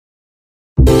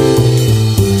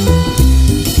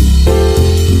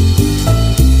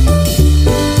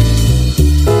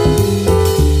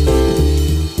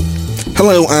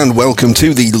Hello and welcome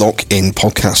to the Lock-In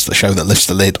Podcast, the show that lifts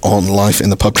the lid on life in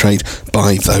the pub trade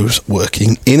by those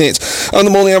working in it. I'm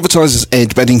the morning advertiser's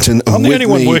Ed Beddington. I'm the only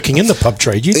one working in the pub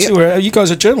trade. You two are, you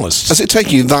guys are journalists. Does it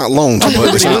take you that long to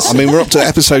work this out? I mean, we're up to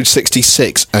episode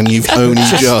 66 and you've only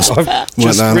just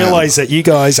realised that you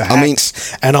guys are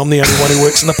hacks and I'm the only one who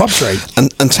works in the pub trade.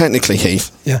 And technically, Heath,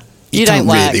 you don't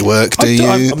really work, do you?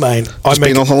 I mean, Just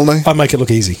been on holiday? I make it look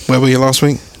easy. Where were you last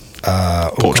week?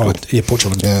 Portugal.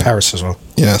 Portugal and Paris as well.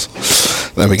 Yes.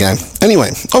 There we go.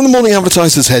 Anyway, I'm the morning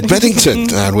advertiser's Ed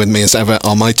Beddington, and with me as ever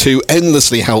are my two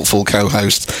endlessly helpful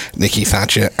co-hosts, Nikki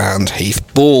Thatcher and Heath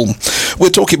Ball. We're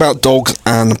talking about dogs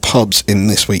and pubs in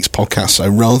this week's podcast, so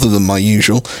rather than my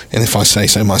usual, and if I say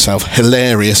so myself,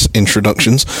 hilarious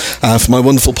introductions for my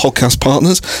wonderful podcast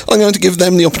partners, I'm going to give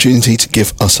them the opportunity to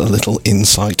give us a little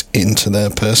insight into their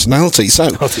personality. So,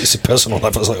 I think it's a personal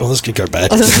level. I was like, oh, this could go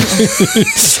bad.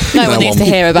 No one needs to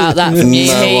hear about that from you,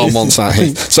 No one wants that,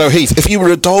 Heath. So, Heath, if you were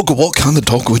a dog, what kind of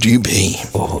dog would you be?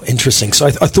 Oh, interesting. So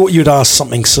I thought you'd ask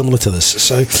something similar to this.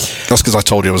 So that's because I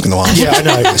told you I was going to ask. Yeah,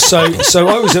 I know. So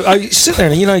I sit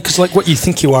there and, because like what you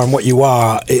think you are and what you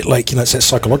are, it's that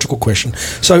psychological question.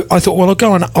 So I thought, well, I'll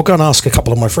go and ask a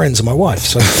couple of my friends and my wife.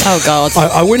 So oh God,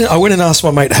 I went and asked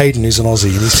my mate Hayden, who's an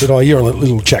Aussie, and he said, oh, you're a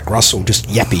little Jack Russell, just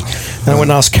yappy. And I went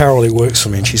and asked Carol, who works for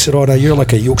me, and she said, oh no, you're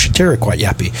like a Yorkshire Terrier, quite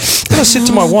yappy. And I said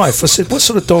to my wife, I said, what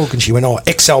sort of dog? And she went, oh,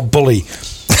 XL Bully.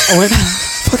 I went,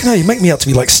 fucking hell, you make me out to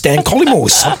be like Stan Collymore or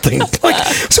something. Like,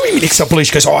 so what do you mean XL Bully?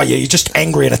 She goes, oh yeah, you're just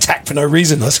angry and attack for no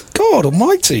reason. I said, God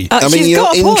almighty. I mean,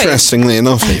 interestingly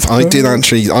enough, Heath, I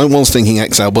was thinking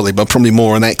XL Bully, but probably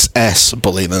more an XS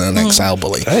Bully than an XL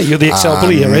Bully. Hey, you're the XL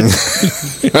Bully here, Ed.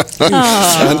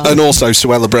 and also,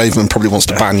 Suella Braverman probably wants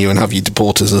to ban you and have you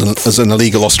deported as an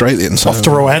illegal Australian. So. Off to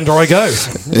Rwanda I go.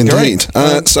 Indeed.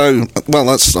 That's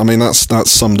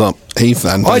summed up Heath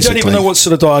then, basically. I don't even know what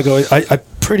sort of dog I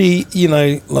pretty,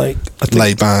 I think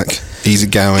laid back,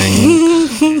 easygoing.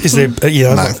 Is there? No.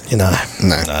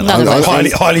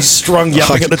 Highly strung,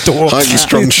 yapping at the door. Highly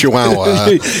strung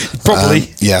chihuahua.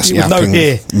 Probably. Yes, with no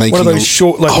hair. One of those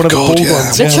short, one of the bald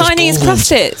ones. The Chinese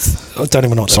Puffsits. I don't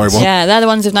even know. Sorry, what? Yeah, they're the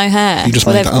ones with no hair. You just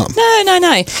made that up.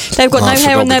 No. They've got no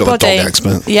hair on their body.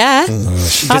 Yeah,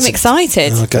 I'm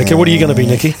excited. Okay, what are you going to be,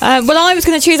 Nikki? Well, I was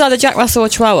going to choose either Jack Russell or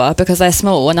Chihuahua because they're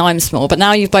small and I'm small. But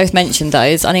now you've both mentioned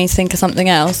those, I need to think of something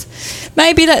else.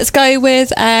 Maybe let's go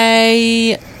with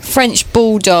a French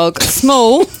bulldog,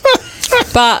 small,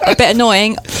 but a bit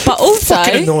annoying, but also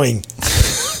fucking annoying.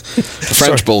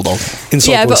 French bulldog.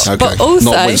 But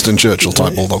also not Winston Churchill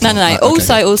type bulldog. No.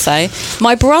 Also,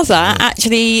 my brother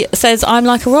actually says I'm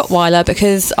like a Rottweiler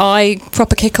because I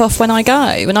proper kick off when I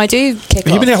do kick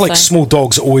off. You've been like small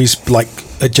dogs always like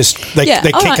they kick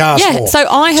ass more. So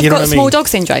I have got small dog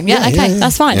syndrome.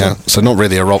 That's fine. Yeah, so not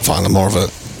really a Rottweiler, more of a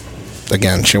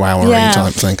Chihuahua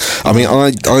type thing. I mean,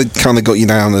 I kind of got you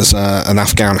down as an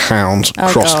Afghan hound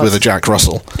crossed with a Jack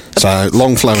Russell. So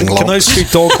long flowing locks. Can those two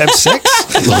dogs have sex?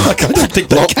 I don't think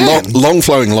they can. Long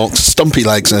flowing locks, stumpy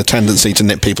legs, and a tendency to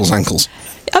nip people's ankles.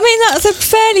 I mean, that's a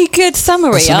fairly good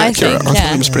summary, I think. I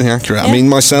thought it was pretty accurate. Yeah. I mean,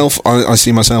 myself, I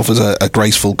see myself as a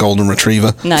graceful golden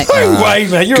retriever. No way,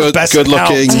 man. You're a best good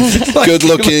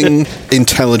looking,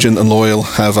 intelligent and loyal.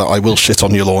 However, I will shit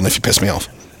on your lawn if you piss me off.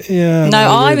 Yeah. No,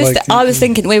 I was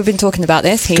thinking we've been talking about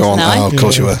this. Heath and I. Oh, of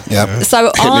course you were. Yeah.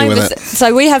 So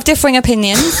so we have differing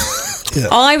opinions. Yeah.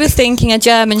 I was thinking a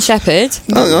German Shepherd.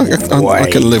 I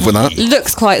can live with that.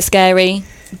 Looks quite scary,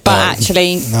 but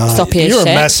actually stoppy as shit. You're a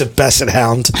massive basset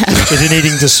hound with an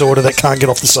eating disorder that can't get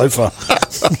off the sofa.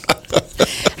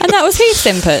 And that was Heath's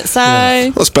input, so...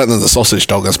 That's better than the sausage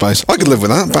dog, I suppose. I could live with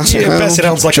that. Basset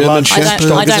hound's like German a large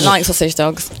Shepherd. I don't like sausage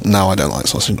dogs. No, I don't like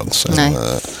sausage dogs.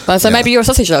 So, maybe you're a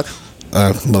sausage dog.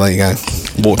 Well, there you go.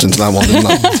 Walked into that one, didn't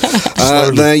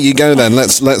I? There you go then.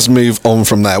 Let's move on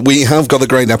from there. We have got a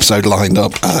great episode lined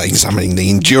up examining the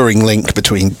enduring link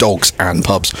between dogs and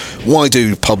pubs. Why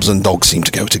do pubs and dogs seem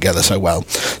to go together so well?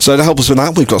 So to help us with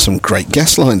that, we've got some great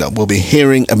guests lined up. We'll be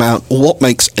hearing about what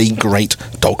makes a great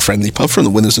dog-friendly pub from the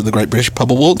winners of the Great British Pub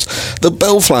Awards, the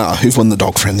Bellflower, who've won the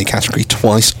dog-friendly category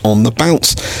twice on the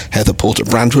bounce. Heather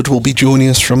Porter-Brandwood will be joining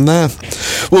us from there.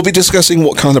 We'll be discussing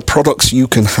what kind of products you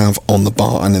can have on the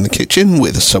bar and in the kitchen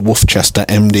with Sir Wolfchester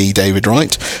MD David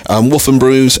Wright and Wolf and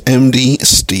Brews MD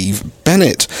Steve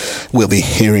Bennett. We'll be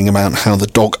hearing about how the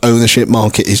dog ownership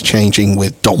market is changing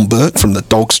with Don Burke from the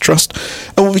Dogs Trust,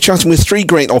 and we'll be chatting with three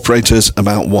great operators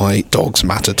about why dogs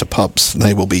matter to pubs.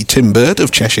 They will be Tim Bird of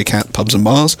Cheshire Cat Pubs and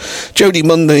Bars, Jodie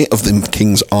Munday of the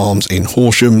King's Arms in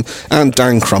Horsham, and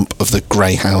Dan Crump of the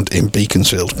Greyhound in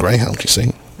Beaconsfield. Greyhound, you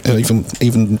see. It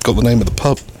even got the name of the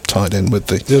pub. tied in with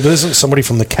the There isn't somebody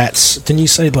from the Cats. Didn't you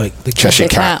say like the Cheshire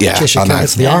Cat. Yeah, Cheshire I know. Cat.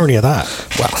 It's the irony of that.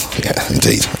 Well, yeah,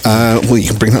 indeed. Well, you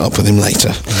can bring that up with him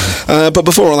later. But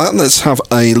before all that, let's have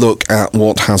a look at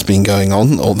what has been going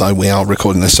on, although we are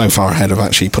recording this so far ahead of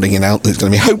actually putting it out, it's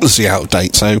going to be hopelessly out of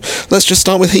date. So let's just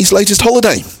start with Heath's latest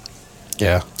holiday.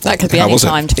 Yeah. That could be How any was it?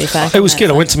 time, to be fair. It was good.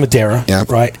 I went to Madeira. Yeah.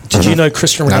 Right. Did you know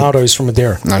Cristiano Ronaldo's from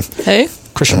Madeira? No. Who?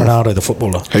 Cristiano Ronaldo, the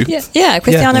footballer. Who? Yeah,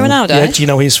 Cristiano Ronaldo. Yeah, do you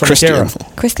know he's from Christian. Madeira?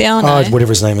 Cristiano. Whatever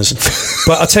his name is.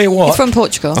 But I'll tell you what. He's from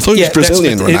Portugal. I thought he was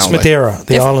Brazilian that's, Ronaldo. it's Madeira,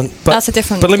 the island. But, That's a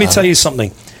different- But let me tell you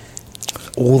something.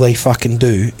 All they fucking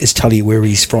do is tell you where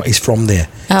he's from there.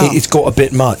 Oh. It's got a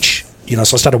bit much. You know,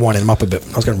 so I started winding him up a bit.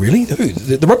 I was going, really? Who?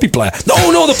 The rugby player?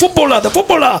 No, the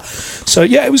footballer. So,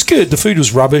 yeah, it was good. The food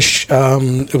was rubbish.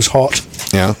 It was hot.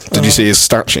 Yeah. Did you see his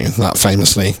statue? That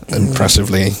famously,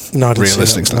 impressively No, I didn't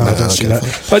realistic see that. No, I statue? didn't see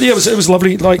that. But yeah, it was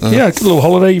lovely. Like, yeah, a little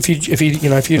holiday if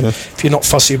you're not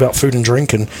fussy about food and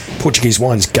drink, and Portuguese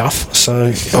wine's guff. So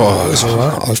it was all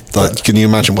right. Can you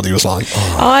imagine what he was like?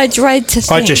 I dread to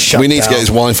think. I just shut We need to down. get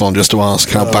his wife on just to ask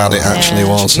how bad it actually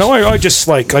was. No, I just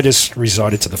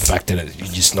resided to the fact that you're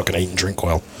just not going to eat and drink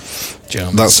well. Do you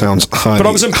know? That sounds highly, But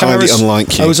I was in highly Paris.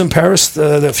 unlike you. I was in Paris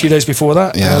a few days before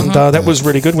that, Yeah. and that was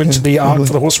really good. Went to the Arc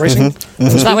for the horse racing.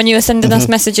 Was that when you were sending us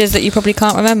messages that you probably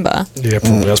can't remember? Yeah,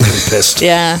 probably. I was pretty pissed.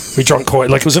 Yeah. We drank quite.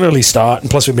 Like, it was an early start, and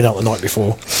plus we'd been out the night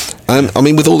before. I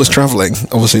mean, with all this travelling,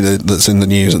 obviously that's in the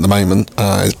news at the moment,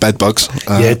 is bed bugs. Yeah, don't.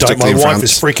 My particularly in wife France.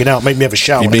 was freaking out. Made me have a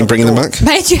shower. You've when I been got bringing the them door. back?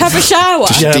 Made you have a shower?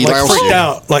 Yeah, like deloused freaked you.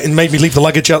 out, like, and made me leave the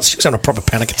luggage out. She was having a proper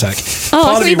panic attack. Oh, I Part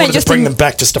thought of you me meant wanted just to bring in- them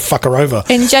back just to fuck her over,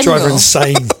 In drive her general.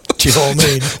 insane. Do you know what I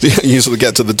mean? You sort of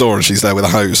get to the door and she's there with a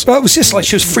hose. Well, it was just like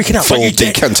she was freaking out. Full like,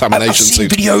 decontamination I've seen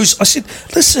suit. videos. I said,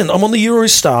 listen, I'm on the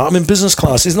Eurostar. I'm in business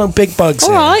class. There's no big bugs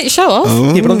All here. right, show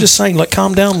off. Yeah, but I'm just saying, like,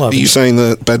 calm down, love. Are you saying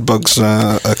that bed bugs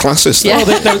are classist? Yeah. Oh,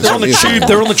 they're on the tube.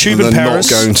 They're on the tube in They're not Paris.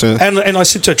 going to- And I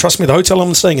said to her, trust me, the hotel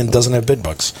I'm staying in doesn't have bed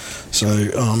bugs. So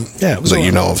yeah, it was That all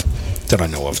you right. know of. That I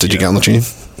know of. Did you get on the tube?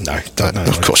 No, don't know.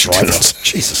 Of course you Driver. didn't.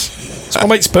 Jesus, it's my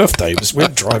mate's birthday. We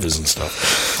had drivers and stuff.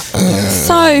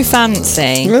 So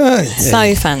fancy. Yeah.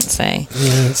 So fancy.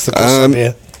 Yeah, it's the cost of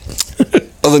beer.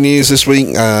 Other news this week,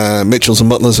 Mitchells and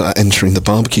Butlers are entering the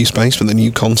barbecue space with a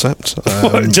new concept.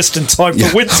 Just in time yeah.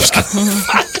 for winter.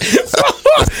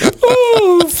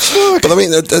 Oh, fuck. But I mean,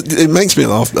 it makes me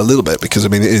laugh a little bit because I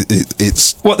mean,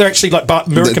 it's What, they're actually like they're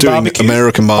American doing barbecue?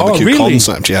 American barbecue Oh, really?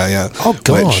 concept. Yeah. Oh,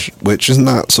 God. Which isn't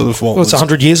that sort of what? Well, it's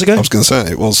 100 years ago? I was going to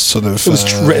say it was sort of.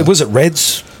 It was it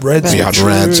Reds? Reds. You had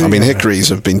Reds. I mean, Hickories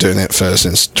have been doing it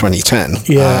since 2010.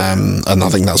 Yeah. And I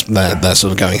think they're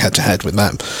sort of going head to head with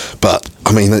them. But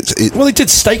I mean, Well, they did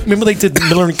steak. Remember they did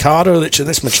Miller and Carter.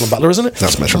 That's Mitchell and Butler, isn't it?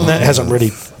 That's Mitchell and That Butler. hasn't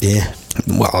really. Yeah.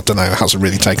 well, I don't know. It hasn't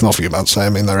really taken off. You about to say. I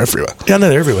mean, they're everywhere. Yeah, no,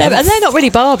 they're everywhere. Yeah, and they're not really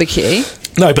barbecue.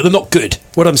 No, but they're not good.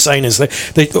 What I'm saying is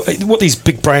they what these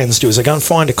big brands do is they go and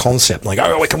find a concept and they go,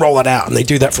 oh, we can roll that out, and they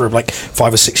do that for like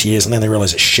 5 or 6 years, and then they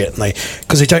realize it's shit, and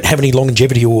because they don't have any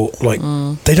longevity or like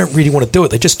they don't really want to do it.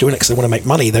 They're just doing it because they want to make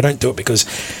money. They don't do it because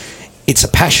it's a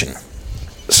passion.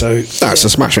 So No, it's a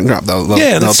smash and grab. They'll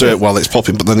that's do it. it while it's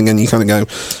popping, but then again, you kind of go.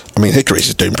 I mean, Hickories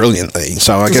is doing brilliantly,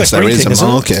 so I guess like there Green is King, a isn't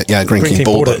it? market. Yeah, Green Green King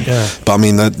King bought bought it. it, yeah. But I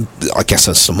mean, I guess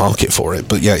there's some market for it.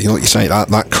 But yeah, like you say,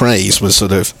 that craze was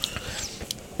sort of.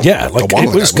 yeah, like A while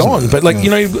it was ago, gone. wasn't it? But like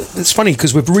it's funny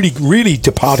because we're really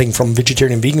departing from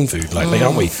vegetarian and vegan food lately,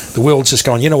 aren't we? The world's just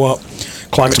going. You know what?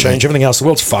 Climate change, everything else. The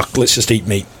world's fucked. Let's just eat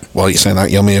meat. Well, you say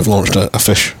that Yummy have launched a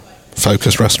fish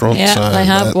focused restaurant. Yeah, so they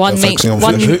have they're focusing on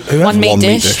fish. one meat One meat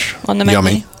dish on the menu.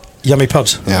 Yummy. Yummy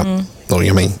pubs. Yeah. Or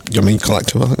Yummy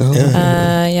Collective. I think.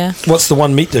 Yeah. What's the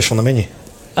one meat dish on the menu?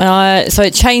 So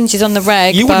it changes on the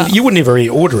reg. You but wouldn't ever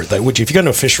order it though, would you? If you go to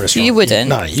a fish restaurant, You wouldn't.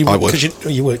 No, you I would. would. 'Cause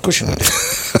you would. Of course you would.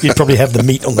 You'd probably have the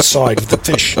meat on the side of the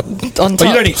fish. on But top.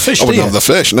 you don't eat fish, I do wouldn't you? have the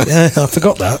fish. No. Yeah, I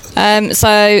forgot that.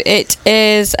 So it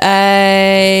is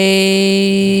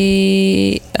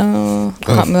a. Oh, I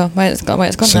can't remember where it's gone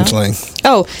now. Scintillating.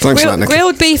 Oh, Thanks for that, Nicky.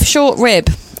 grilled beef short rib.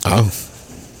 Oh.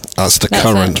 That's the That's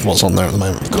current it. what's on there at the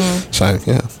moment. So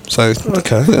yeah. So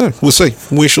Okay. yeah, we'll see.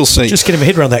 We shall see. Just getting my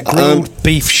head around that grilled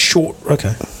beef short.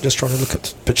 Okay, just trying to look at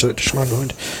the picture that just ran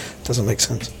behind. Doesn't make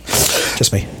sense.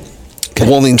 Just me.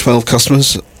 1 in 12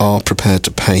 customers are prepared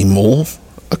to pay more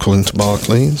according to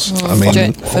Barclays. I Do mean,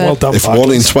 it for well done, if 1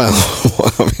 in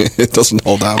 12, I mean, it doesn't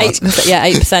hold out.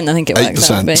 8%, I think it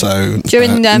works out to be. 8%, so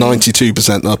During,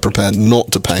 92% are prepared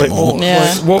not to pay more.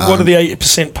 Yeah. What are the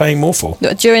 8% paying more for?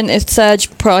 During its surge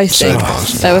pricing,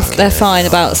 they're fine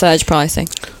about surge pricing.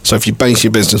 So if you base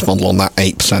your business model on that,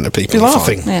 8% of people You're are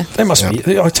laughing. fine. Yeah. They must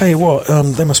be. I tell you what,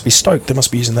 they must be stoked. They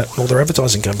must be using that in all their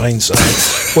advertising campaigns.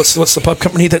 What's the pub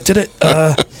company that did it?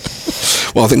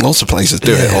 Well, I think lots of places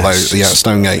do it, although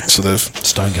Stonegate sort of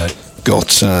Stonegate got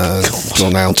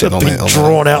drawn out on it.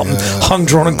 Drawn out and hung,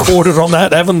 drawn and quartered on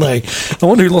that, haven't they? I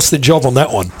wonder who lost their job on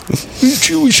that one.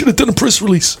 We should have done a press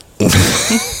release.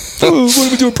 Why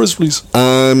don't we do a press release?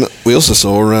 We also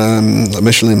saw the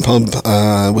Michelin pub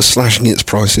was slashing its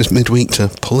prices midweek to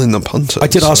pull in the punters. I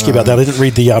did ask you about that. I didn't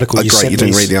read the article. You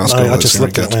didn't read the article. I just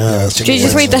looked at it. Did you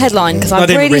just read the headline? Because I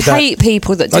really hate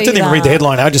people that do that. I didn't even read the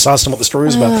headline. I just asked them what the story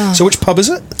was about. So which pub is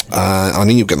it? I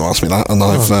knew you were going to ask me that, and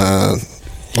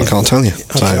I can't tell you.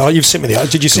 Okay. So, you've sent me the.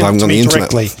 Did you send it to me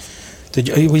directly? Did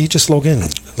you? Will you just log in?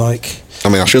 I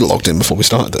mean, I should have logged in before we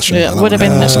started this. Yeah, it would have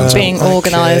been being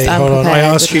organised and prepared. I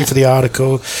asked you for the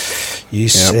article. You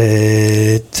said...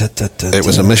 It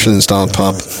was a Michelin-starred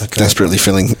pub, desperately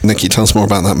filling. Nikki, tell us more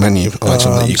about that menu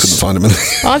item that you couldn't find a minute.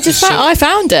 I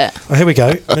found it. Oh, here we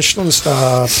go.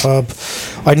 Michelin-starred pub.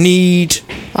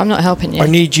 I'm not helping you. I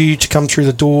need you to come through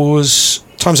the doors.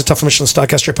 Times are tough for Michelin-star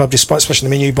gastropub, despite smashing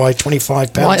the menu by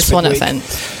 £25. White Swan at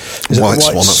Fence. White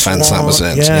Swan at Fence, that was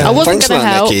it. Yeah. I wasn't going to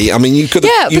help. Nikki. I mean, you could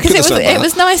have. Yeah, because it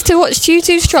was nice to watch you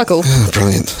two struggle.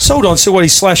 Brilliant. Sold on, so what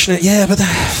he's slashing it. Yeah, but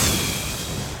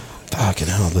fucking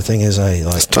hell, the thing is,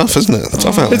 it's tough, isn't it? It's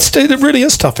tough out there. It really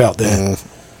is tough out there.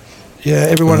 Yeah,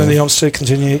 everyone in the Ulster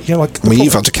continue.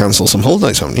 You've had to cancel some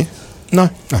holidays, haven't you? No. I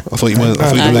thought you weren't. I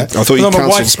thought you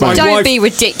cancelled Spain. Don't be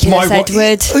ridiculous,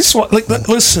 Edward.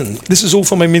 Listen, this is all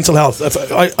for my mental health.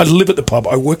 I live at the pub.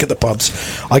 I work at the pubs.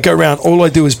 I go around. All I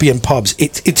do is be in pubs.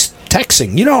 It's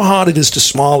taxing. You know how hard it is to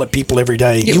smile at people every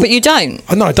day. But you don't.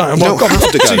 No, I don't. You don't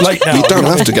have to go. Too late now. You don't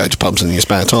have to go to pubs in your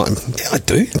spare time. Yeah, I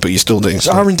do. But you still do. It's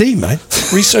R&D, mate.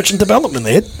 Research and development,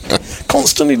 Ed.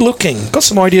 Constantly looking. Got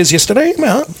some ideas yesterday,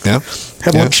 mate. Yeah.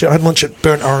 I had lunch at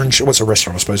Burnt Orange. What's a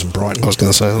restaurant, I suppose, in Brighton? I was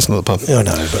going to say, that's not a pub. Yeah, I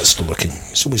know, but still looking.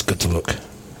 It's always good to look.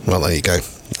 Well, there you go.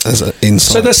 There's an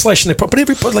insight. So they're slashing their pub,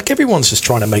 but everyone's just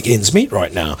trying to make ends meet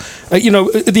right now.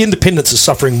 The independents are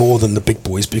suffering more than the big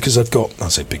boys because they've got, I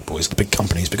say big boys, the big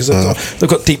companies, because they've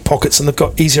got deep pockets and they've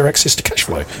got easier access to cash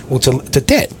flow or to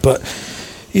debt. But,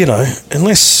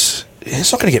 unless...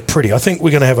 It's not going to get pretty. I think we're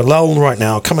going to have a lull right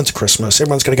now, coming to Christmas.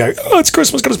 Everyone's going to go, it's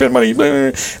Christmas, got to spend money.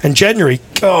 And January,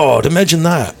 God, imagine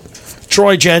that.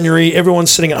 Dry January, everyone's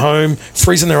sitting at home,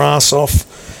 freezing their ass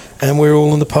off, and we're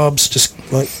all in the pubs just,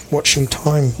 watching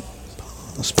time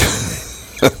pass.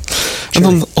 And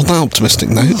on that optimistic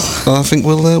note, I think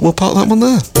we'll park that one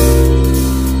there.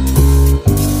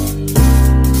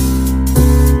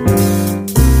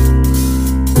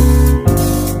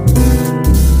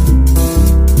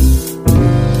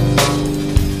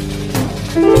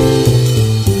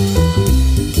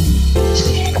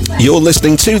 You're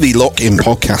listening to the Lock In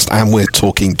podcast, and we're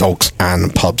talking dogs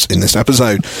and pubs in this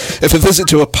episode. If a visit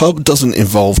to a pub doesn't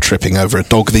involve tripping over a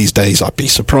dog these days, I'd be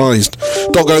surprised.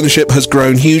 Dog ownership has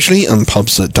grown hugely, and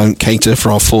pubs that don't cater for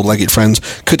our four-legged friends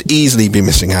could easily be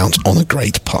missing out on a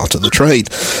great part of the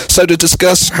trade. So to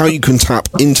discuss how you can tap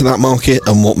into that market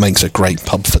and what makes a great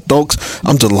pub for dogs,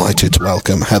 I'm delighted to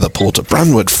welcome Heather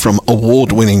Porter-Brandwood from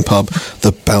award-winning pub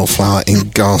The Bellflower in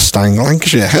Garstang,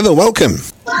 Lancashire. Heather, welcome.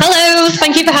 Hello,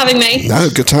 thank you for having me. No,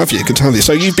 good to have you.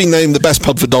 So you've been named the best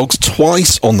pub for dogs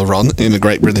twice on the run in the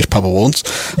Great British Pub Awards.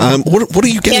 What are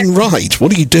you getting right?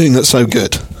 What are you doing that's so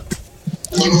good?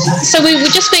 So we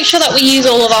just make sure that we use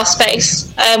all of our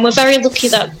space. We're very lucky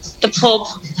that the pub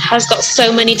has got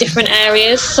so many different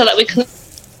areas so that we can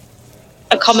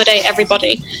accommodate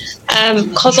everybody.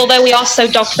 Because although we are so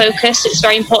dog focused, it's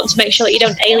very important to make sure that you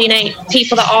don't alienate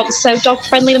people that aren't so dog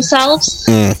friendly themselves.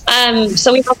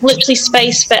 So we have literally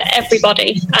space for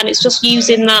everybody, and it's just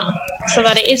using that so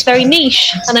that it is very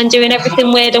niche, and then doing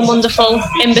everything weird and wonderful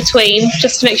in between,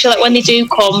 just to make sure that when they do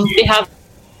come, they have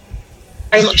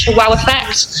very much a wow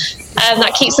effect.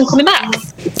 That keeps them coming back.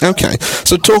 Okay,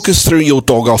 so talk us through your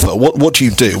dog offer. What do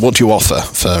you do? What do you offer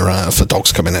for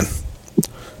dogs coming in?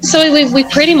 So we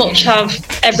pretty much have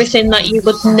everything that you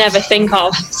would never think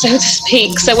of, so to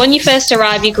speak. So when you first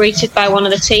arrive, you're greeted by one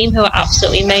of the team who are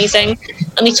absolutely amazing,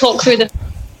 and they talk through the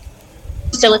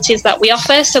facilities that we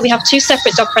offer. So we have 2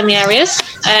 separate dog-friendly areas.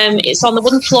 It's on the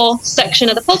wooden floor section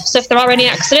of the pub, so if there are any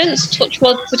accidents, touch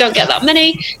wood, we don't get that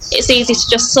many. It's easy to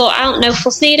just sort out, no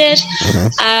fuss needed.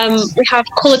 We have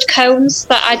coloured cones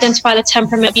that identify the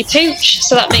temperament of your pooch,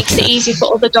 so that makes it easy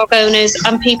for other dog owners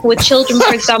and people with children,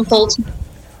 for example, to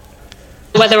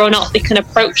whether or not they can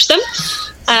approach them.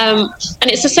 And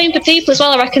it's the same for people as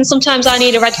well. I reckon sometimes I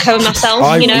need a red cone myself.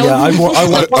 I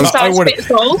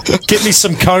want get me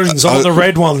some cones. I want the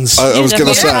red ones. I was going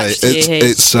to say,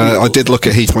 it's. I did look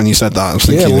at Heath when you said that. I was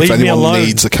thinking if anyone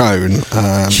needs a cone,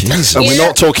 and we're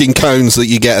not talking cones that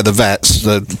you get at the vets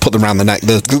that put them around the neck.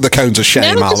 The cones are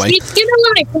shame, aren't we? You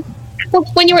know, like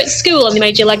when you were at school and they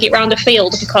made you leg it round a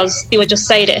field because you were just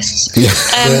sadists.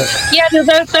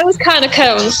 Those kind of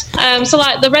cones. So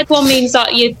like the red one means that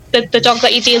the dog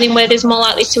that you're dealing with is more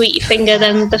likely to eat your finger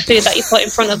than the food that you put in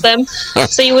front of them.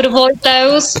 So you would avoid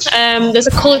those. There's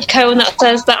a coloured cone that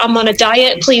says that I'm on a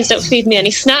diet, please don't feed me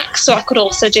any snacks, so I could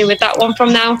also do with that one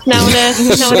from now and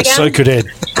again. So could Ed.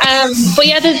 But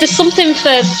yeah, there's something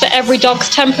for every dog's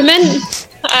temperament.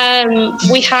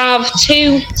 We have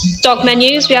 2 dog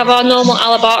menus. We have our normal a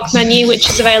la bark menu, which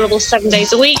is available 7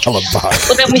 days a week.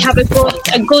 But then we have a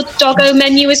good doggo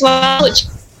menu as well, which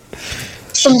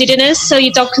Sunday dinners, so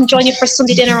your dog can join you for a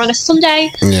Sunday dinner on a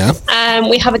Sunday.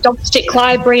 We have a dog stick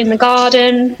library in the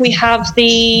garden. We have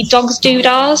the dogs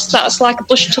doodahs. That's like a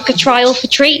bush tucker trial for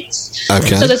treats.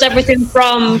 So there's everything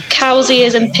from cow's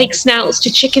ears and pig snouts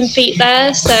to chicken feet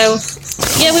there. So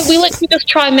yeah, we literally just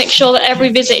try and make sure that every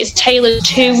visit is tailored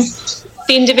to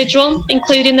the individual,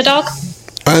 including the dog.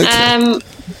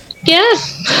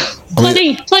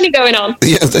 Plenty going on.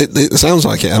 Yeah, it sounds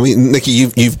like it. I mean, Nikki,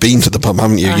 you've been to the pub,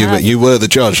 haven't you? You were the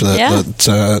judge.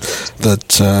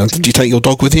 Did you take your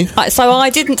dog with you? So I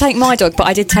didn't take my dog, but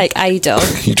I did take a dog.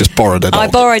 You just borrowed a dog. I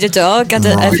borrowed a dog.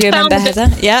 If you remember, Heather.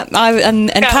 Yeah, and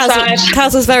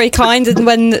Kaz was very kind, and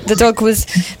when the dog was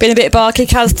being a bit barky,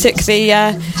 Kaz took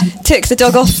the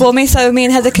dog off for me, so me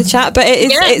and Heather could chat. But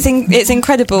it's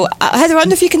incredible. Heather, I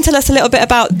wonder if you can tell us a little bit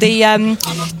about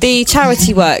the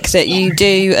charity work that you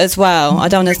do as well. I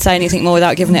don't want to say anything more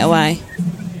without giving it away.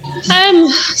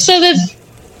 So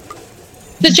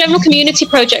the general community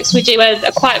projects we do are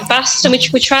quite vast, and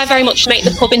we try very much to make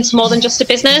the pub into more than just a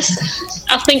business.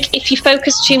 I think if you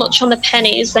focus too much on the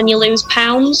pennies, then you lose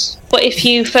pounds. But if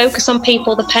you focus on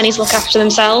people, the pennies look after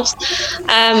themselves.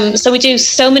 So we do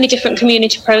so many different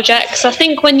community projects. I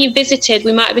think when you visited,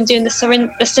 we might have been doing the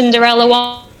Cinderella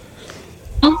one.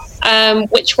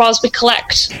 Which was we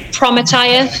collect prom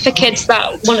attire for kids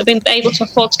that wouldn't have been able to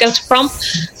afford to go to prom.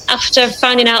 After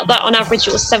finding out that on average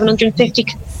it was 750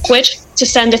 quid to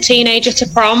send a teenager to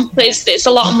prom, it's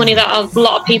a lot of money that a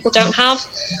lot of people don't have.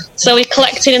 So we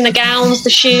collected in the gowns,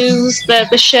 the shoes,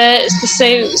 the shirts, the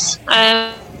suits.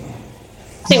 I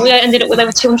think we ended up with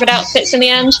over 200 outfits in the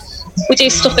end. We do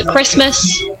stuff at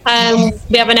Christmas.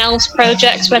 We have an elves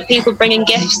project where people bring in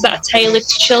gifts that are tailored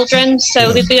to children.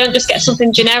 So we don't just get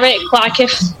something generic, like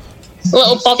if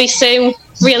little Bobby Sue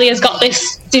really has got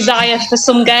this desire for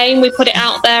some game, we put it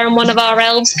out there and one of our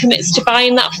elves commits to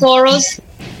buying that for us.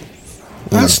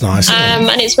 That's nice.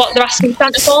 And it's what they're asking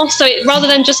Santa for. So rather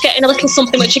than just getting a little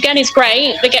something, which again is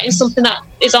great, they're getting something that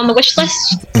is on the wish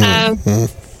list.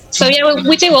 So yeah,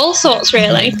 we do all sorts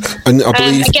really, and I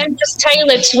believe again just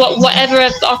tailored to whatever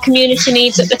our community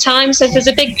needs at the time. So if there's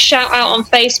a big shout out on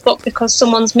Facebook because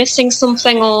someone's missing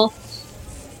something, or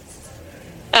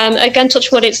again,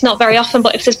 touch wood, it's not very often,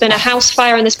 but if there's been a house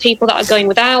fire and there's people that are going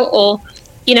without, or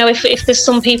if there's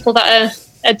some people that are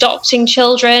adopting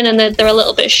children and they're a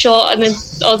little bit short, and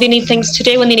or they need things to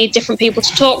do and they need different people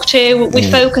to talk to, we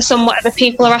focus on whatever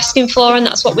people are asking for, and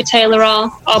that's what we tailor our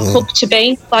pub to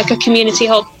be, like a community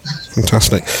hub.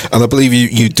 Fantastic. And I believe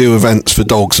you do events for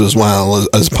dogs as well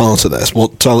as part of this.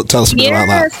 Tell us a bit about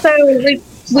that.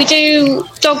 So we do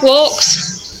dog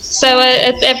walks. So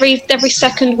every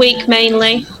second week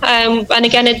mainly, and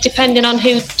again, depending on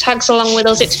who tags along with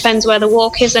us, it depends where the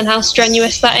walk is and how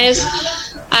strenuous that is.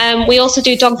 We also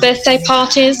do dog birthday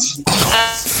parties.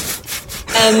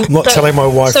 I'm not telling my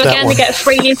wife that one. So again, they get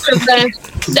free use of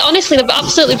honestly, they're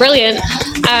absolutely brilliant.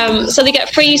 So they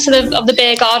get free use of the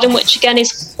beer garden, which again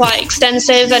is quite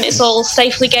extensive, and it's all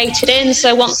safely gated in.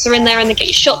 So once they're in there and they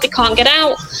get shut, they can't get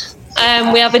out.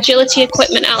 We have agility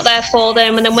equipment out there for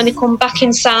them, and then when they come back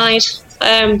inside,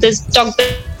 there's dog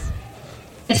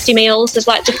birthday meals. There's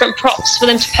like different props for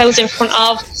them to pose in front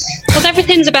of. Because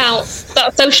everything's about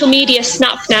that social media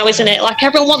snap now, isn't it? Like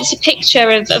everyone wants a picture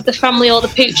of the family or the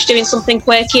pooch doing something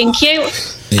quirky and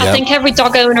cute. Yeah. I think every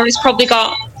dog owner has probably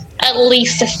got at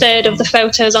least a third of the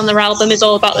photos on their album is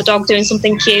all about the dog doing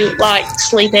something cute, like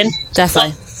sleeping.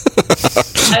 Definitely.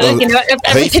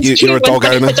 Heath, you're a dog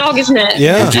owner. It's a dog, isn't it?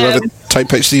 Yeah. Do you ever take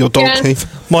pictures of your dog, Heath?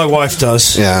 My wife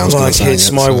does. Yeah, I was gonna say, it's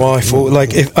yeah, my so- wife. Or,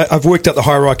 if I've worked out the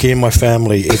hierarchy in my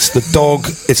family. It's the dog,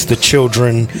 it's the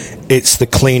children, it's the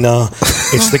cleaner,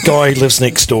 it's the guy who lives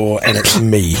next door, and it's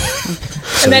me.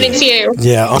 And then it's you.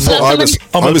 Yeah, I was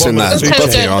in that. Those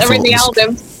Buffy, I are in the thought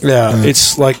album. Yeah,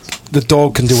 it's like the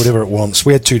dog can do whatever it wants.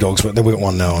 We had 2 dogs, but then we got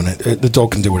one now, and the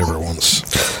dog can do whatever it wants.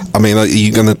 I mean, have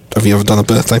you ever done a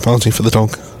birthday party for the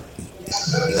dog?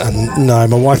 No,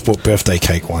 my wife bought birthday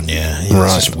cake one year. Yeah,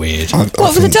 Right. It's just weird.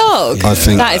 What, for the dog? I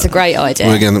think that is a great idea.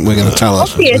 We're going to tell her.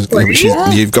 Obviously,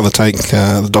 You've got to take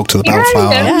the dog to the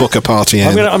Bellflower, yeah. book a party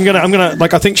in. I'm gonna.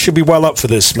 I think she'll be well up for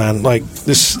this, man. Like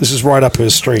this is right up her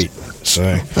street.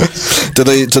 So, Do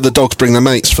the dogs bring their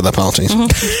mates for their parties?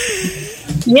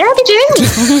 Yeah, they do.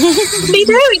 They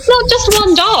do. It's not just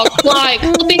one dog. Like,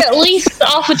 there'll be at least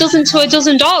half a dozen to a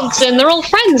dozen dogs, and they're all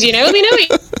friends, you know? They know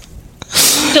each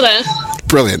other.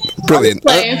 Brilliant.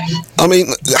 Honestly. I mean,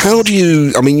 how do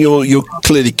you? I mean, you're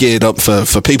clearly geared up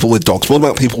for people with dogs. What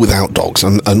about people without dogs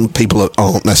and people that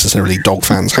aren't necessarily dog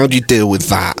fans? How do you deal with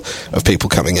that of people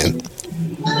coming in?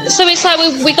 So it's like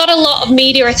we got a lot of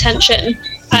media attention,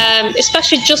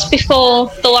 especially just before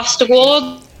the last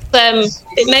award.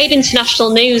 It made international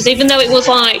news, even though it was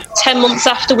like 10 months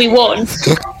after we won.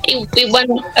 It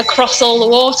went across all the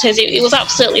waters. It was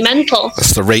absolutely mental.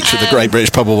 That's the reach of the Great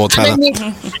British Pub Awards, Heather.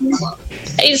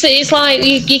 It's like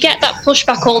you get that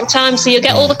pushback all the time. So you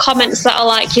get all the comments that are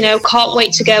like, you know, can't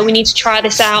wait to go, we need to try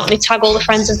this out, and they tag all the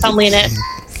friends and family in it.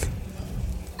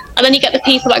 And then you get the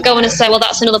people that go in and say, well,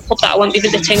 that's another pub that I won't be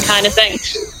visiting, kind of thing.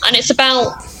 And it's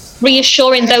about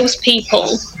reassuring those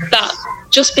people that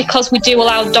just because we do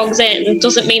allow dogs in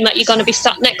doesn't mean that you're going to be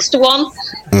sat next to one.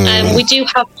 We do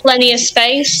have plenty of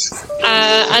space,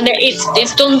 and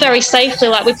it's done very safely.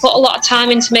 Like, we put a lot of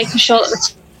time into making sure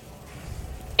that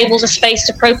the tables are spaced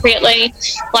appropriately.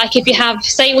 Like, if you have,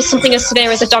 say it was something as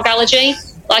severe as a dog allergy,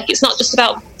 like, it's not just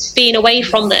about being away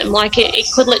from them. Like, it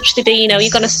could literally be, you know,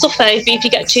 you're going to suffer if you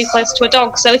get too close to a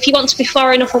dog. So if you want to be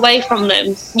far enough away from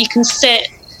them, you can sit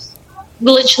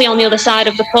literally on the other side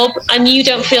of the pub, and you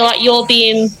don't feel like you're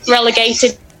being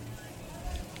relegated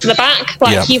to the back.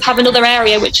 Like, you have another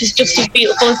area which is just as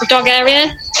beautiful as the dog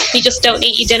area. You just don't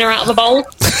eat your dinner out of a bowl.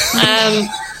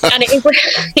 And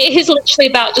it is literally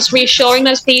about just reassuring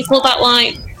those people that,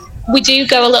 like, we do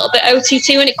go a little bit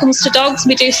OTT when it comes to dogs.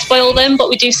 We do spoil them, but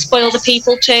we do spoil the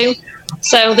people too.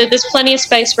 So there's plenty of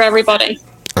space for everybody.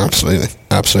 Absolutely.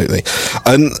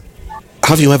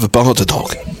 Have you ever barred a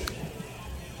dog?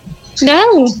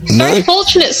 No, very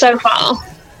fortunate so far.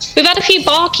 We've had a few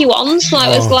barky ones,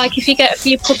 like it's like if you get a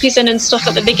few puppies in and stuff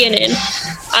at the beginning,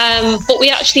 but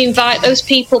we actually invite those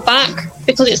people back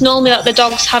because it's normally that the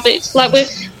dogs have it. Like,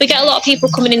 we get a lot of people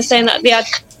coming in saying that they had.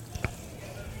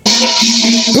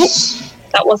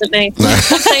 That wasn't me. No.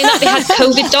 Saying that they had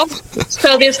COVID dogs,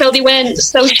 so they weren't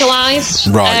socialised,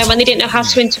 when they didn't know how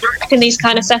to interact in these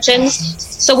kind of settings.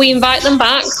 So we invite them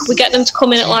back. We get them to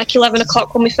come in at like 11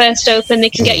 o'clock when we first open. They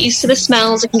can get used to the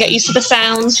smells. They can get used to the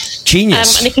sounds.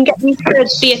 Genius. And they can get used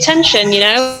to the attention, you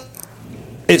know.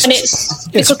 It's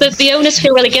because the owners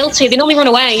feel really guilty. They normally run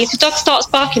away. If the dog starts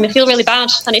barking, they feel really bad.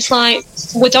 And it's like,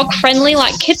 we're dog friendly.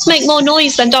 Like, kids make more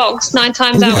noise than dogs 9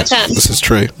 times out of 10. This is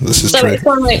true. It's like,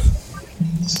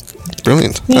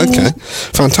 brilliant. Okay,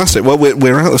 fantastic. Well,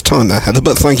 we're out of time there, Heather,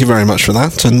 but thank you very much for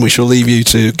that, and we shall leave you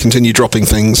to continue dropping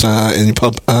things in your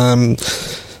pub.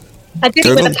 I did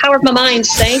it with the power of my mind,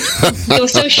 see? They were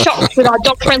so shocked with our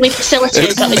dog-friendly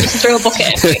facilities that they just threw a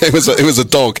bucket. It was a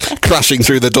dog crashing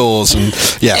through the doors, and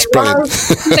yes, brilliant.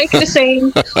 Making a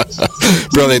scene.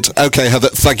 Brilliant. Okay, Heather,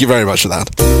 thank you very much for that.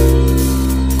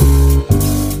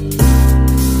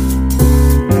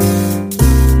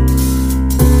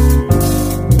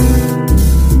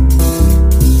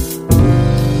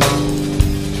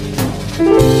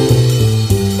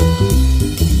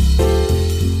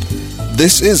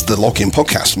 This is the Lock-In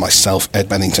Podcast. Myself, Ed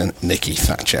Bennington, Nikki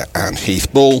Thatcher and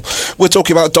Heath Ball. We're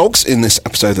talking about dogs in this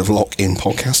episode of Lock-In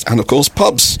Podcast and, of course,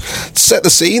 pubs. To set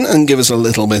the scene and give us a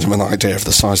little bit of an idea of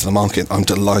the size of the market, I'm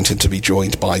delighted to be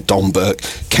joined by Dom Burke,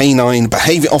 Canine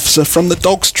Behaviour Officer from the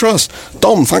Dogs Trust.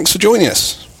 Dom, thanks for joining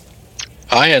us.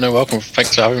 Hi, no, welcome.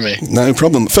 Thanks for having me. No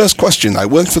problem. First question, though.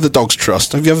 Working for the Dogs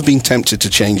Trust, have you ever been tempted to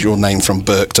change your name from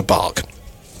Burke to Bark?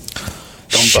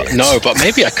 No, but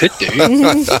maybe I could do.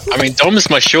 I mean, Dom is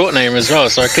my short name as well,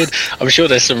 so I could. I'm sure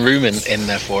there's some room in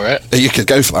there for it. You could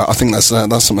go for that. I think that's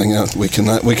something we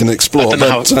can explore. I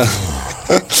don't know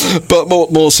But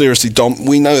more seriously, Dom,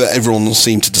 we know that everyone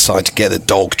seemed to decide to get a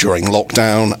dog during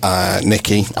lockdown.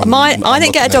 Nikki, I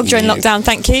didn't get a dog during lockdown,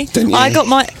 thank you. Didn't you? I've had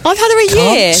her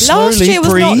a year. Last year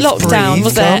was not lockdown,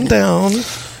 was Calm it? down.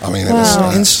 I mean, it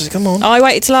was, Come on. I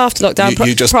waited till after lockdown.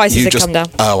 Prices had come down.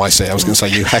 Oh, I see. I was going to say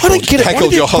you I don't get it.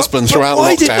 heckled your husband throughout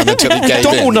lockdown until he gave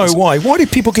Dom in. will know why. Why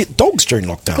did people get dogs during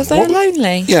lockdown? Because they were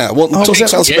lonely. Yeah, well, tell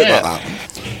us a bit Yeah. about that.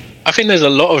 I think there's a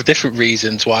lot of different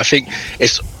reasons why. I think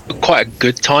it's quite a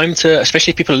good time to, especially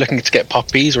if people are looking to get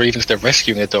puppies or even if they're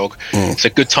rescuing a dog, it's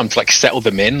a good time to like settle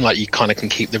them in. Like you kind of can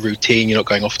keep the routine. You're not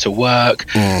going off to work.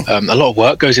 A lot of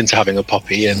work goes into having a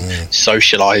puppy and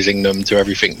socializing them to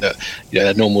everything that,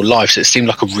 their normal life. So it seemed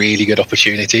like a really good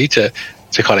opportunity to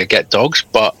kind of get dogs.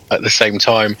 But at the same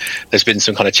time, there's been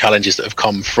some kind of challenges that have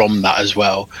come from that as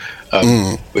well. We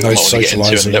might want to get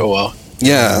into in a little while.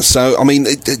 Yeah, so, I mean,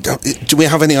 do we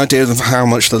have any idea of how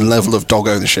much the level of dog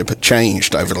ownership had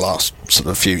changed over the last sort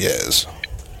of few years?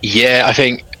 Yeah, I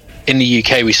think in the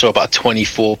UK we saw about a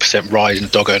 24% rise in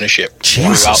dog ownership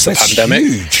Jesus, throughout the that's pandemic.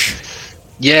 huge.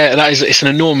 Yeah, it's an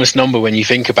enormous number when you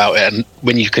think about it, and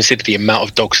when you consider the amount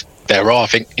of dogs there are. I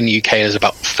think in the UK there's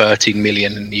about 13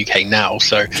 million in the UK now,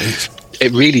 so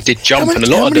it really did jump. How And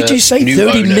a lot of many the did you say? new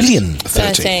 30 owners, million?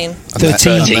 13.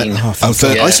 13. I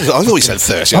thought you said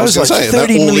 30. I was like, going to say,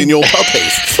 30 they're all million. in your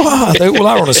puppies. Wow, they all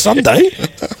are on a Sunday.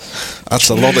 That's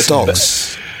a lot of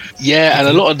dogs. Yeah, and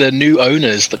a lot of the new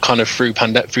owners that kind of through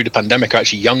the pandemic are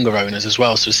actually younger owners as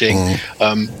well. So we're seeing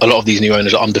a lot of these new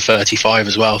owners are under 35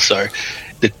 as well. So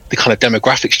the kind of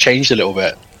demographics changed a little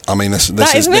bit. I mean, this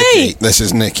is me. Nikki. This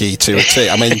is Nikki to a T.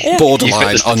 I mean,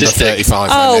 borderline You fit the under statistic. 35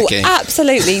 for Oh, Nikki.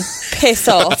 absolutely piss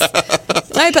off.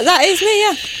 No, but that is me,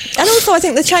 yeah. And also, I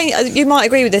think the change, you might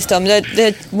agree with this, Dom,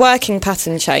 the working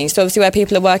pattern changed, obviously, where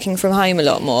people are working from home a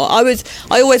lot more. I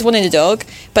always wanted a dog,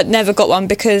 but never got one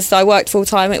because I worked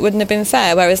full-time. It wouldn't have been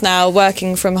fair, whereas now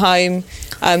working from home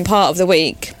part of the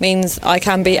week means I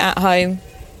can be at home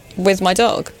with my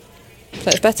dog. So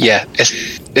it's better. Yeah,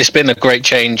 it's been a great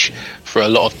change for a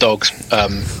lot of dogs.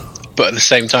 But at the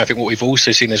same time, I think what we've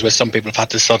also seen is where some people have had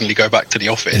to suddenly go back to the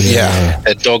office. Yeah.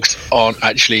 Their dogs aren't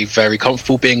actually very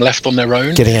comfortable being left on their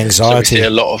own. Getting anxiety. So we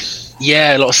see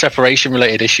a lot of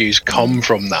separation-related issues come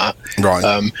from that.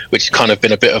 Right. Which has kind of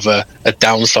been a bit of a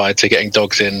downside to getting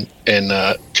dogs in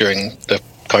during the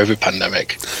COVID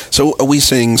pandemic. So are we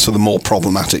seeing sort of more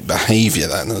problematic behaviour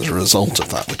then as a result of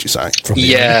that, would you say?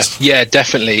 Yeah,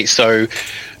 definitely. So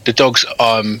the dogs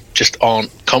just aren't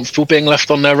comfortable being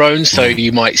left on their own. So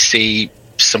you might see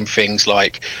some things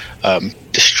like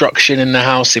destruction in the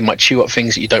house. They might chew up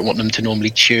things that you don't want them to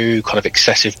normally chew, kind of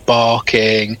excessive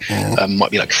barking,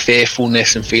 might be like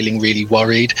fearfulness and feeling really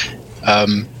worried.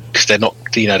 Because they're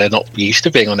not used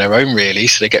to being on their own really,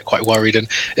 so they get quite worried, and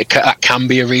that can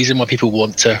be a reason why people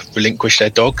want to relinquish their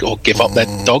dog or give up their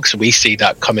dog. So we see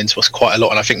that come into us quite a lot,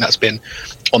 and I think that's been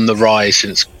on the rise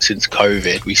since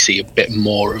COVID. We see a bit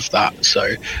more of that,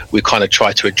 so we kind of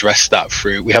try to address that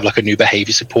through, we have like a new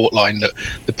behaviour support line that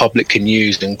the public can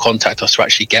use and contact us to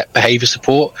actually get behaviour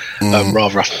support,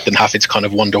 rather than having to kind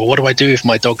of wonder, what do I do if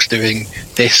my dog's doing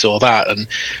this or that, and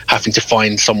having to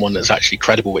find someone that's actually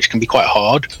credible, which can be quite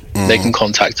hard. They can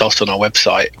contact us on our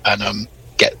website and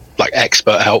get like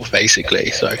expert help basically.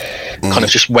 So kind of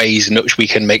just ways in which we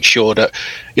can make sure that,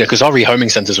 because our rehoming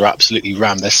centres are absolutely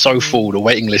rammed. They're so full, the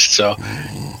waiting lists are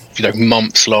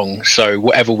months long. So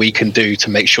whatever we can do to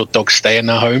make sure dogs stay in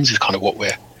their homes is kind of what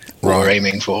we're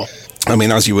aiming for. I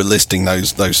mean, as you were listing those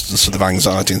sort of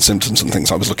anxiety and symptoms and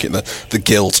things, I was looking at the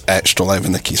guilt etched all over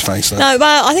Nikki's face there. No,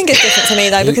 well, I think it's different to me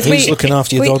though, because Who's looking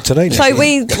after your dog today, Nikki?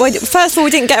 So first of all,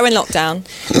 we didn't get her in lockdown.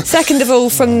 Second of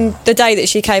all, from the day that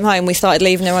she came home, we started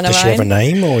leaving her on her own. Does she have a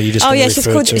name, or you just? Oh yeah, she's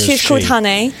called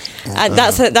Honey.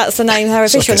 That's the name, her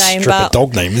official name. But a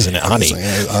dog name, isn't it, Honey?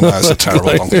 I know, it's a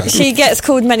terrible long name. She gets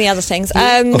called many other things.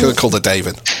 Could have called her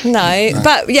David. No,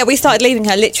 but yeah, we started leaving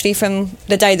her literally from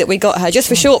the day that we got her, just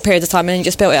for short periods of time, and then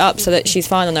just built it up so that she's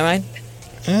fine on her own.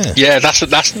 Yeah,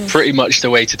 that's pretty much the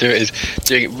way to do it, is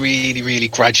doing it really, really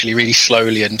gradually, really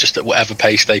slowly, and just at whatever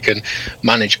pace they can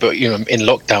manage. But in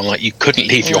lockdown, like, you couldn't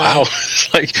leave your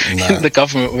house. Like, the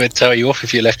government would tell you off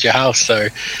if you left your house. So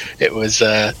it was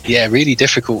really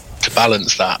difficult to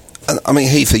balance that. I mean,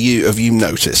 Heath, have you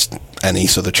noticed any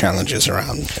sort of challenges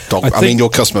around dog? I mean, your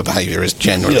customer behaviour is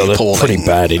generally appalling. Pretty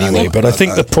bad anyway. But I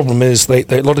think the problem is a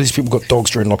lot of these people got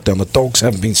dogs during lockdown. The dogs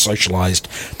haven't been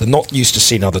socialised. They're not used to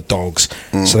seeing other dogs,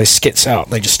 so they skits out.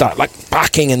 They just start like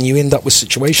barking, and you end up with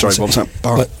situations. Sorry, what's that?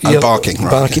 Barking,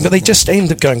 right. Barking, but they just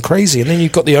end up going crazy. And then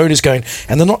you've got the owners going,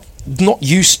 and they're not not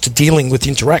used to dealing with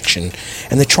interaction,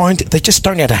 and they just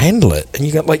don't know how to handle it. And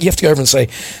you have to go over and say,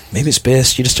 maybe it's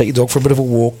best you just take your dog for a bit of a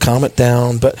walk, calm it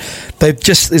down. But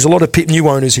there's a lot of new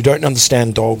owners who don't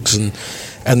understand dogs,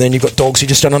 and then you've got dogs who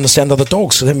just don't understand other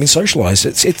dogs, so they haven't been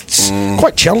socialised. It's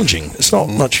quite challenging. It's not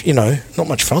much, not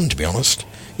much fun, to be honest.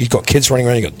 You've got kids running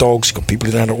around, you've got dogs, you've got people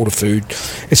who don't know how to order food.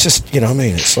 It's just,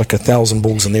 it's like 1,000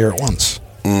 balls in the air at once.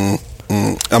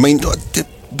 I mean,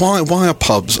 why are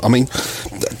pubs? I mean,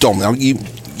 Dom,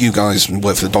 you guys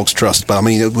work for the Dogs Trust, but I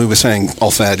mean, we were saying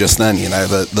off air just then,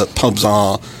 that pubs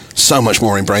are so much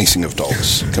more embracing of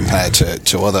dogs compared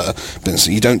to other businesses.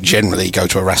 You don't generally go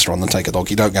to a restaurant and take a dog.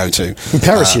 You don't go to in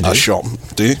Paris, you do. A shop,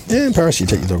 do you? Yeah, in Paris you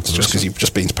take your dog to the just because you've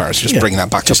just been to Paris. Just bring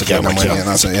that back just up again.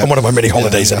 That's it, on one of my many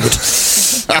holidays, Edward.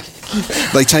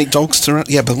 They take dogs to...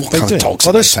 but what kind of dogs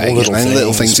well, are they taking?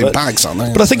 Little things in bags, aren't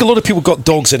they? But I think a lot of people got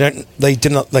dogs they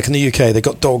didn't, like in the UK, they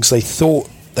got dogs they thought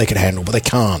they could handle, but they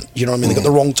can't. You know what I mean? They got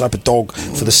the wrong type of dog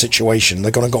for the situation.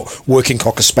 They're going to got working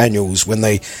Cocker Spaniels when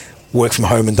they work from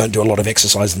home and don't do a lot of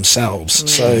exercise themselves.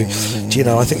 So, I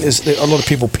think there's a lot of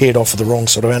people paired off with the wrong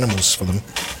sort of animals for them.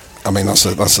 I mean, that's a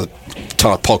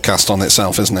entire podcast on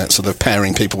itself, isn't it? So, the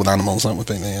pairing people with animals, that would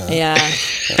be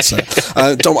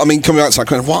the... Dom, I mean, coming back to that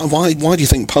question, why do you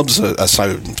think pubs are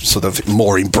so sort of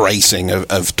more embracing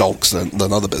of dogs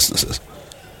than other businesses?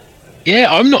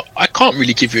 Yeah, I can't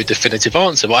really give you a definitive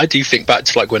answer, but I do think back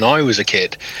to like when I was a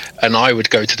kid and I would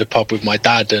go to the pub with my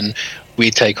dad and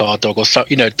we'd take our dog or so,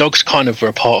 dogs kind of were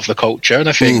a part of the culture. And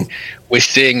I think we're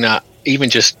seeing that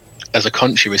even just as a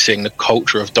country, we're seeing the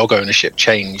culture of dog ownership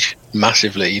change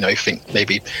massively. I think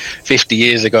maybe 50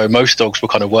 years ago, most dogs were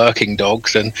kind of working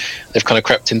dogs and they've kind of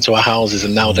crept into our houses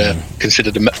and now they're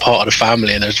considered a part of the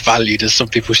family and as valued as some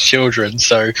people's children.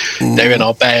 So they're in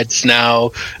our beds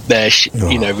now.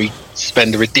 We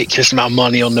spend a ridiculous amount of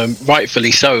money on them,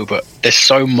 rightfully so, but there's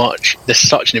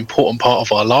such an important part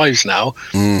of our lives now.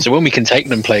 So when we can take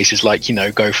them places like,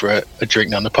 go for a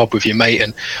drink down the pub with your mate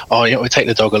and, we'll take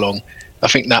the dog along. I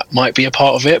think that might be a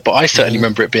part of it, but I certainly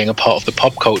remember it being a part of the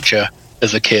pub culture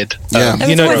as a kid. Yeah. There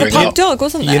was always a pub dog,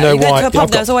 wasn't there? You went to a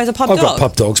pub, there was always a pub dog. I've got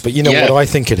pub dogs, but what I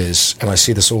think it is, and I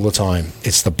see this all the time,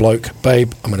 it's the bloke,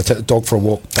 babe, I'm going to take the dog for a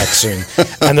walk back soon.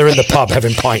 And they're in the pub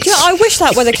having pints. Yeah, I wish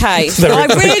that were the case. I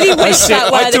really wish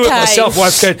that were the case. I do it myself.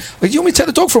 Wife's going, do you want me to take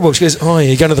the dog for a walk? She goes,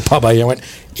 you're going to the pub, are you? I went,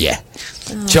 yeah.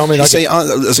 Do you know what I mean? See,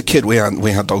 as a kid, we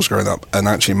had dogs growing up, and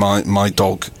actually my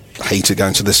dog hated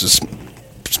going to this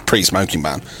pre-smoking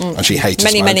ban, and she hated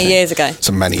many years ago.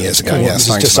 So many years ago, yes.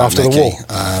 Just after Nikki.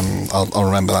 The war. I'll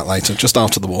remember that later. Just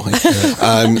after the war.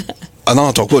 And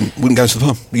our dog wouldn't go to the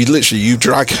pub. You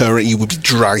drag her, you would be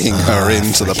dragging her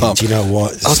into the pub. Do you know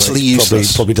what? Utterly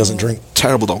useless. Probably doesn't drink.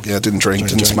 Terrible dog. Yeah, didn't drink,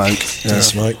 didn't smoke. Didn't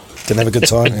smoke. Didn't have a good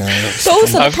time. But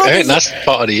also, I think that's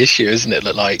part of the issue, isn't it?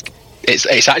 That like. It's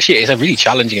a really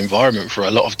challenging environment for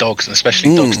a lot of dogs, and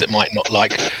especially dogs that might not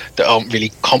that aren't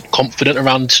really confident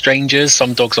around strangers.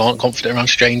 Some dogs aren't confident around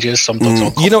strangers. Some dogs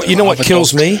aren't. You know what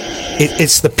kills me?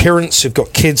 It's the parents who've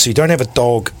got kids who don't have a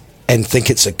dog and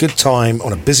think it's a good time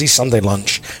on a busy Sunday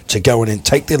lunch to go in and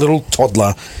take their little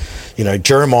toddler,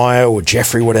 Jeremiah or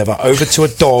Jeffrey, whatever, over to a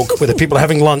dog where the people are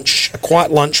having lunch, a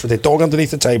quiet lunch with their dog underneath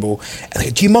the table, and they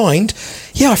go, do you mind?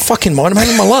 Yeah, I fucking mind. I'm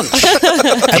having my lunch.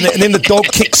 and then the dog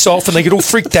kicks off and they get all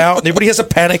freaked out and everybody has a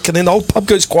panic and then the whole pub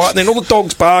goes quiet and then all the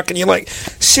dogs bark and you're like,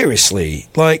 seriously?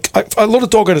 Like, a lot of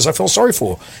dog owners I feel sorry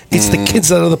for. It's the kids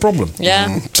that are the problem.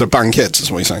 Yeah. So ban kids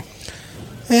is what you're saying?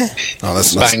 Yeah.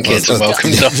 Ban kids and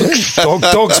welcome dogs.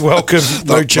 Dogs welcome,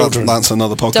 no children. That's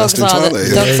another podcast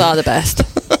entirely. Dogs are the best.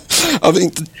 I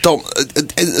mean, Dom,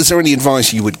 is there any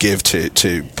advice you would give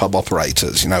to pub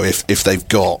operators? If they've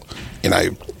got,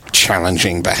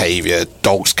 challenging behaviour,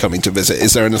 dogs coming to visit,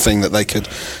 is there anything that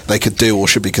they could do or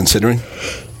should be considering?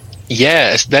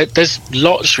 Yes, there's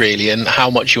lots really, and how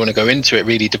much you want to go into it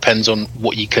really depends on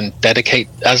what you can dedicate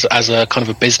as a kind of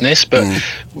a business. But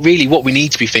really, what we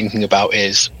need to be thinking about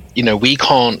is, we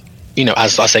can't.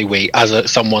 As I say,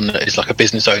 as someone that is like a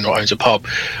business owner or owns a pub,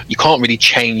 you can't really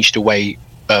change the way.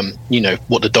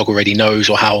 What the dog already knows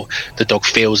or how the dog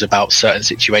feels about certain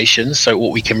situations. So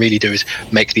what we can really do is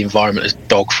make the environment as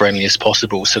dog friendly as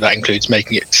possible. So that includes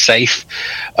making it safe,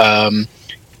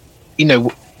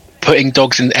 putting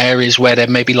dogs in areas where they're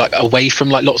maybe like away from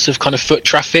like lots of kind of foot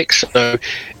traffic. So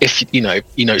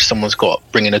if someone's got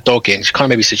bringing a dog in, just kind of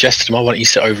maybe suggest to them, why don't you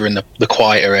sit over in the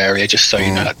quieter area, just so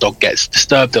that dog gets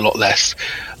disturbed a lot less.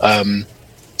 And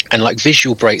like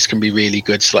visual breaks can be really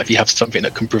good. So like if you have something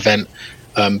that can prevent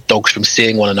dogs from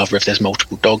seeing one another, if there's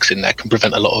multiple dogs in there, can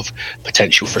prevent a lot of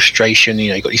potential frustration.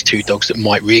 You've got these two dogs that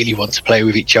might really want to play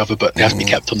with each other, but they have to be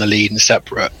kept on the lead and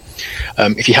separate.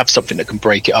 If you have something that can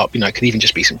break it up, it could even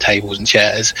just be some tables and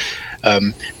chairs,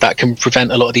 that can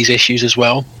prevent a lot of these issues as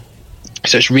well.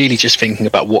 So it's really just thinking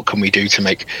about what can we do to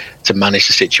manage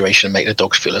the situation and make the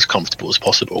dogs feel as comfortable as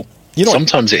possible.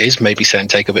 Sometimes it is maybe saying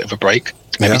take a bit of a break,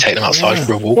 maybe take them outside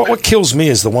for a walk. What kills me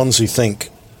is the ones who think,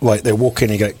 like, they're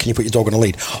walking and you go, can you put your dog on a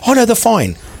lead? Oh, no, they're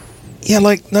fine. Yeah,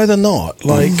 like, no, they're not.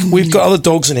 Like, we've got other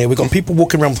dogs in here. We've got people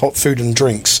walking around with hot food and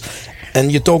drinks,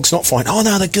 and your dog's not fine. Oh,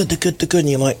 no, they're good. And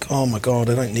you're like, oh, my God,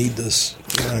 I don't need this.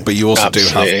 But you also do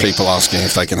have people asking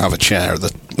if they can have a chair at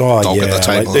the dog at the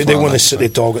table. Like, they want to sit their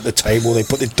dog at the table. They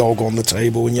put their dog on the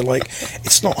table, and you're like,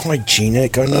 it's not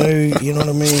hygienic. I know, you know what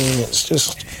I mean? It's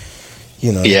just...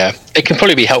 Yeah, it can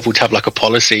probably be helpful to have like a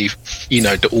policy,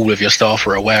 that all of your staff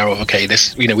are aware of. Okay,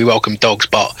 this, we welcome dogs,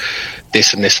 but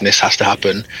this and this and this has to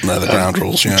happen. They're the ground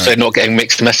rules, yeah. So not getting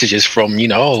mixed messages from,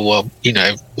 whoever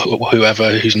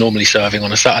who's normally serving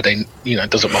on a Saturday,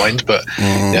 doesn't mind. But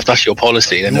if that's your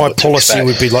policy, then my policy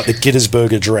would be like the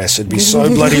Gettysburg Address. It'd be so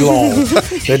bloody long.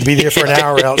 They'd be there for an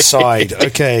hour outside.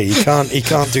 Okay, he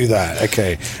can't do that.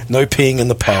 Okay, no peeing in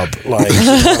the pub. Like,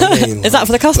 I mean, is that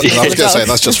for the customers? I was going to say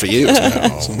that's just for you.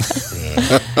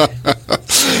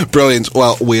 Brilliant.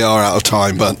 Well, we are out of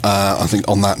time, but I think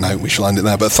on that note we shall end it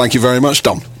there. But thank you very much,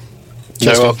 Dom.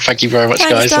 Thank you very much,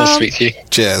 guys. Nice to speak to you.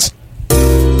 Cheers.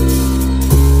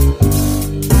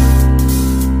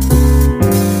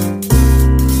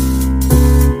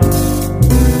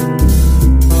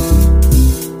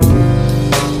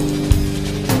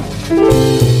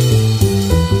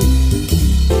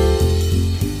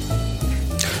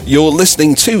 You're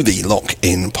listening to the Lock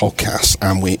In podcast,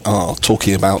 and we are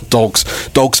talking about dogs.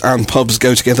 Dogs and pubs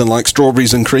go together like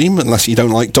strawberries and cream, unless you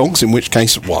don't like dogs, in which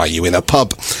case, why are you in a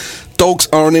pub? Dogs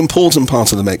are an important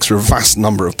part of the mix for a vast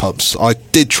number of pubs. I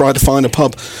did try to find a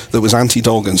pub that was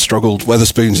anti-dog and struggled.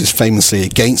 Wetherspoons is famously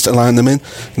against allowing them in,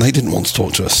 and they didn't want to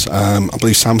talk to us. I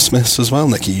believe Sam Smith's as well,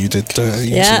 Nikki, you did.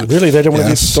 Really? They don't want to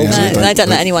give dogs in? No, they don't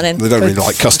let anyone in. They don't really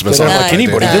like customers. They don't like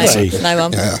anybody, do they? No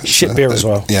one. Yeah, Shit beer as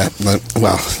well. Yeah,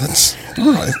 well, that's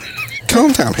all right.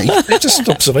 Calm down, Heath. Just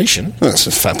observation. That's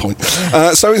a fair point.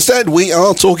 So instead, we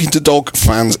are talking to dog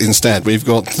fans instead. We've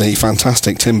got the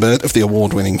fantastic Tim Bird of the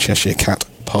award-winning Cheshire Cat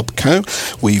Pub Co.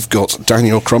 We've got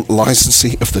Daniel Crump,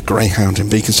 licensee of the Greyhound in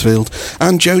Beaconsfield,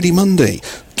 and Jodie Mundy,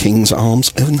 King's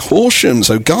Arms in Horsham.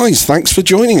 So, guys, thanks for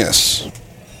joining us.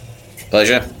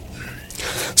 Pleasure.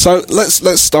 So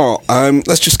let's start.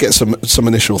 Let's just get some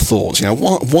initial thoughts.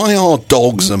 Why are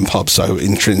dogs and pubs so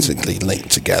intrinsically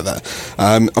linked together?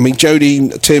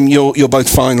 Jodie, Tim, you're both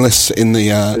finalists in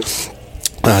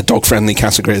the dog friendly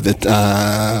category,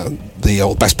 the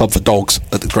old best pub for dogs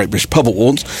at the Great British Pub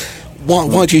Awards.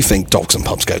 Why do you think dogs and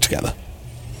pubs go together?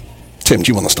 Tim,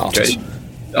 do you want to start? I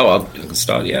can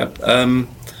start. Yeah.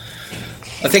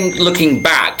 I think looking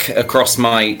back across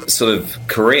my sort of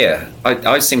career,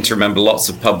 I seem to remember lots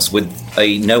of pubs with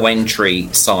a no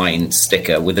entry sign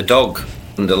sticker with a dog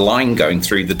and a line going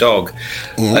through the dog.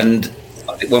 And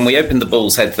when we opened the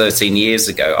Bull's Head 13 years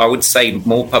ago, I would say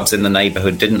more pubs in the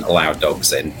neighbourhood didn't allow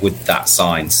dogs in with that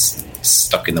sign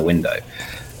stuck in the window.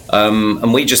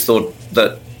 And we just thought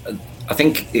that, I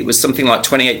think it was something like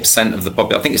 28% of the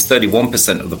population, I think it's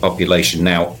 31% of the population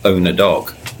now own a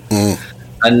dog.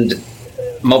 And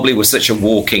Mobley was such a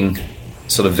walking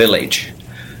sort of village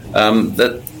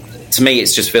that to me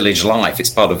it's just village life.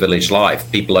 It's part of village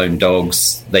life. People own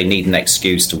dogs. They need an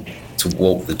excuse to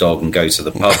walk the dog and go to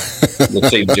the pub. The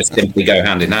two just simply go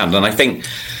hand in hand. And I think,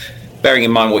 bearing in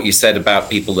mind what you said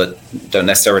about people that don't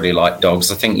necessarily like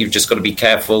dogs, I think you've just got to be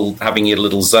careful having your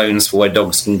little zones for where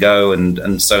dogs can go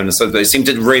and so on and so forth. It seemed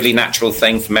a really natural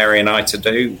thing for Mary and I to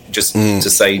do, just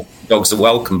to say dogs are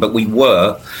welcome. But we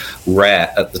were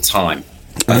rare at the time.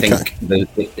 I think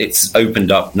it's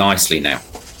opened up nicely now.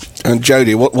 And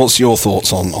Jodie, what's your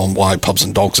thoughts on why pubs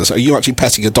and dogs are you actually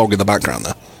petting a dog in the background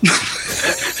there?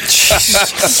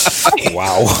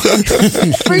 Wow.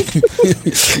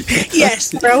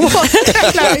 Yes, bro.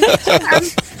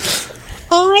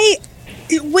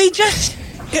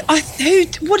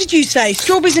 What did you say?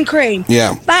 Strawberries and cream.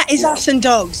 Yeah. That is us and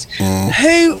dogs.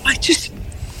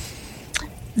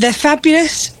 They're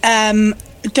fabulous.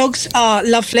 Dogs are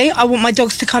lovely. I want my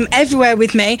dogs to come everywhere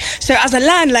with me. So as a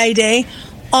landlady,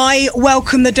 I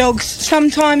welcome the dogs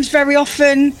sometimes, very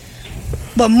often,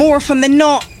 well, more often than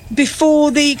not, before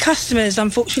the customers,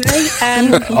 unfortunately.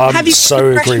 I'm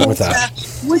so agreeing with that.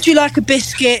 Would you like a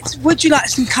biscuit? Would you like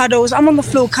some cuddles? I'm on the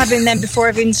floor cuddling them before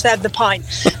I've even served the pint.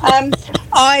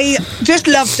 I just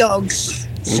love dogs.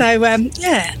 So,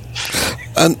 yeah.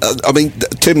 And I mean,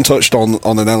 Tim touched on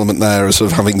an element there of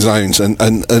sort of having zones, and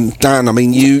Dan, I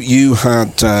mean, you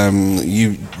had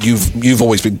you've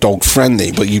always been dog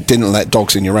friendly, but you didn't let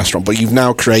dogs in your restaurant, but you've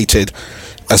now created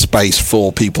a space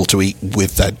for people to eat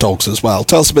with their dogs as well.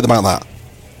 Tell us a bit about that.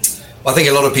 Well, I think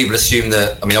a lot of people assume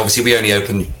that, I mean, obviously we only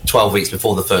opened 12 weeks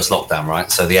before the first lockdown,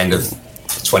 right? So the end of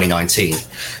 2019.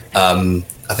 I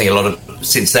think a lot of,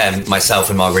 since then, myself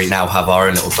and Marguerite now have our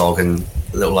own little dog, and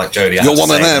a little like Jodie. You're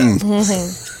one of them.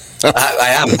 I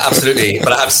am, absolutely.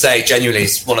 But I have to say, genuinely,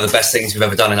 it's one of the best things we've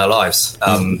ever done in our lives.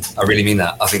 I really mean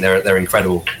that. I think they're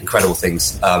incredible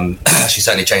things. She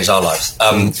certainly changed our lives.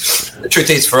 The truth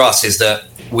is, for us, is that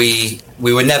we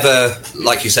were never,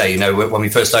 like you say, when we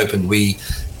first opened, we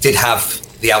did have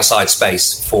the outside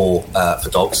space for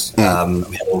dogs. We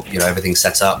had all, everything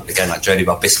set up. Again, like Jodie,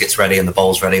 our biscuits ready and the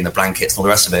bowls ready and the blankets and all the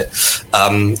rest of it.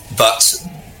 But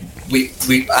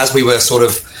we as we were sort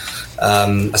of,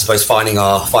 I suppose, finding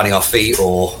our feet,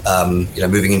 or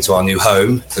moving into our new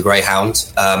home, the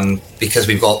Greyhound, because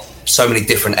we've got so many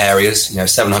different areas.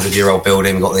 700-year-old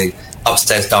building. We've got the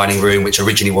upstairs dining room, which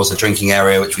originally was a drinking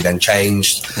area, which we then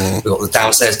changed. We've got the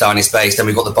downstairs dining space, then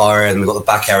we've got the bar area, and we've got the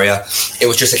back area. It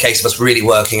was just a case of us really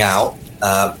working out,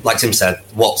 like Tim said,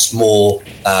 what's more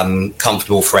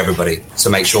comfortable for everybody, to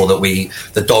make sure that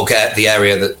the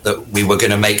area that we were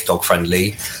going to make dog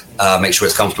friendly, make sure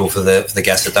it's comfortable for the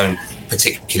guests that don't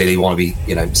particularly want to be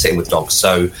sitting with dogs.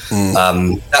 So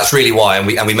that's really why, and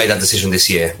we made that decision this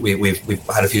year. We've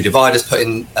had a few dividers put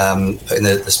in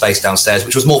the space downstairs,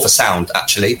 which was more for sound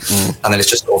actually, and then it's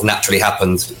just sort of naturally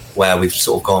happened where we've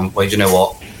sort of gone, well, you know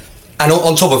what, and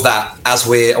on top of that, as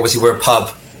we're a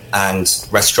pub and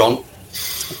restaurant,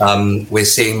 we're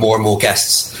seeing more and more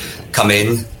guests come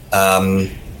in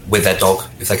with their dog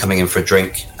if they're coming in for a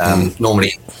drink.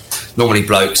 Normally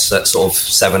blokes at sort of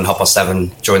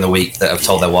 7:30 during the week that have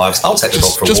told their wives, I'll take the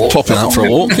dog for a walk. Just popping out for a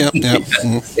walk, yeah.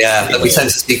 Yeah, we tend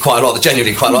to see quite a lot,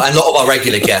 genuinely quite a lot, and a lot of our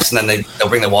regular guests, and then they'll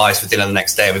bring their wives for dinner the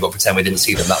next day, and we've got to pretend we didn't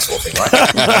see them, that sort of thing, right?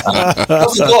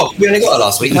 How's the dog? We only got her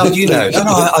last week, how do you know? No,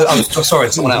 I was sorry,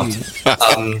 someone else.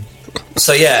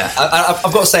 So yeah,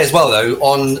 I've got to say as well though,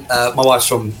 my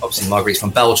wife's obviously Marguerite's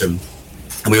from Belgium,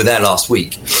 and we were there last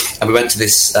week, and we went to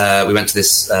this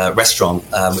restaurant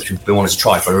which we wanted to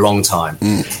try for a long time,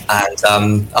 and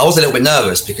I was a little bit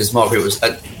nervous because Marguerite was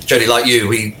Jodie, like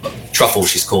you, Truffle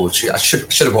she's called. I should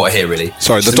have brought her here really.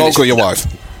 Sorry, the dog or your wife?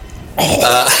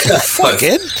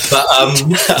 Both. But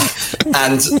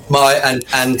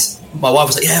and my wife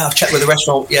was like, yeah, I've checked with the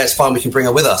restaurant. Yeah, it's fine. We can bring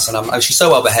her with us. And she's so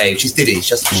well behaved. She's Diddy.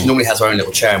 She normally has her own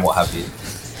little chair and what have you.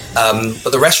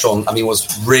 But the restaurant, I mean, was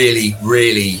really,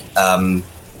 really,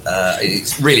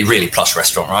 it's really plush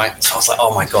restaurant, right? So I was like,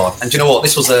 oh my god! And do you know what?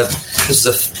 This was a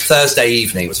Thursday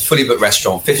evening. It was a fully booked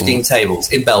restaurant, 15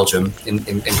 tables in Belgium, in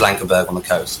Blankenberg on the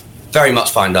coast. Very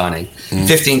much fine dining.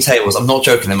 15 tables. I'm not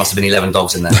joking. There must have been 11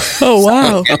 dogs in there. Oh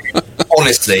wow!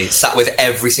 Honestly, sat with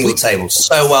every single table.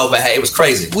 So well behaved. It was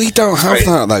crazy. We don't have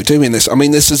that though, do we?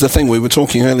 This is the thing we were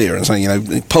talking earlier and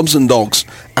saying, pubs and dogs,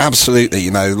 absolutely.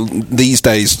 These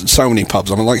days, so many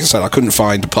pubs. I mean, like I said, I couldn't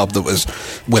find a pub that was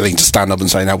willing to stand up and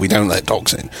say, no, we don't let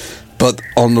dogs in. But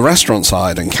on the restaurant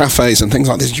side and cafes and things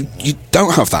like this, you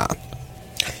don't have that.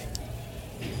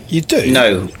 You do?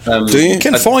 No. Do you? You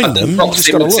can find them.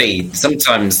 Proximity.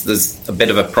 Sometimes there's a bit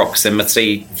of a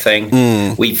proximity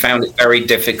thing. We found it very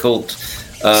difficult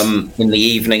in the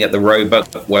evening at the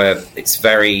Roebuck, where it's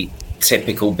very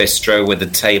typical bistro where the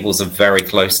tables are very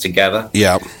close together.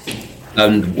 Yeah.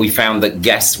 And we found that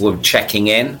guests were checking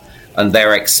in, and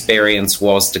their experience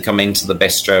was to come into the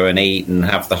bistro and eat and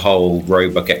have the whole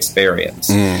Roebuck experience.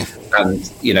 And,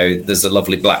 there's a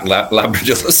lovely black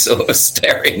Labrador sort of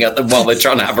staring at them while they're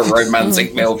trying to have a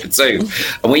romantic meal for two.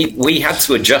 And we had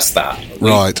to adjust that. We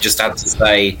just had to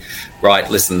say, right,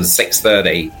 listen,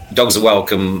 6:30, dogs are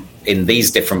welcome in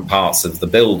these different parts of the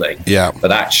building. Yeah.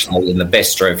 But actually in the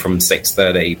bistro from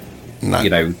 6:30,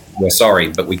 we're sorry,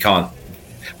 but we can't.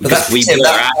 Because we were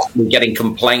actually getting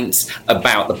complaints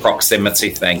about the proximity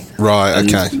thing. Right,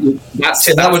 okay.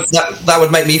 That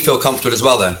would make me feel comfortable as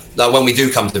well then. Like when we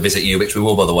do come to visit you, which we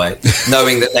will, by the way,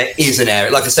 knowing that there is an area.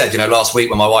 Like I said, last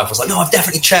week when my wife was like, no, I've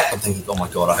definitely checked. I'm thinking, oh my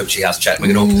God, I hope she has checked.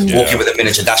 We're going to walk in with a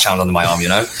miniature dashhound under my arm,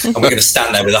 and we're going to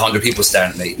stand there with 100 people staring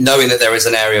at me. Knowing that there is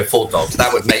an area for dogs,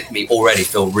 that would make me already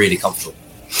feel really comfortable.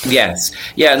 Yes.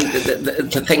 Yeah, and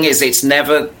the thing is, it's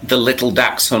never the little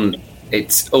dachshund.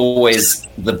 It's always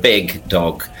the big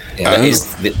dog that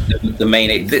is the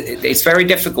main. It's very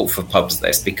difficult for pubs,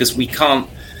 this, because we can't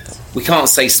we can't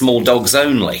say small dogs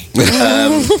only.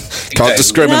 Can't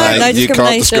discriminate. No You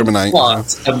can't discriminate.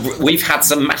 But we've had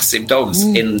some massive dogs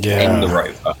in the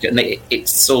Roebuck, and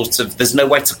it's sort of, there's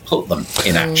nowhere to put them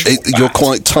in actual fact. You're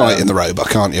quite tight in the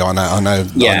Roebuck, aren't you? I know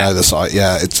the site.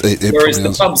 Yeah, it whereas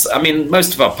the pubs, I mean,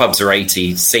 most of our pubs are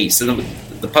 80 seats, and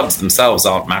the pubs themselves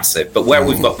aren't massive, but where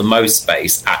we've got the most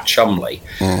space at Cholmondeley,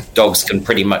 dogs can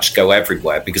pretty much go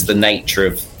everywhere because the nature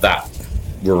of that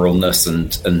ruralness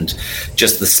and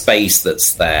just the space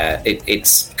that's there,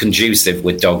 it's conducive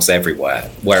with dogs everywhere,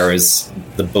 whereas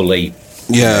the Bully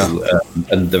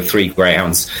and the 3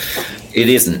 greyhounds, it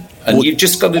isn't. And you've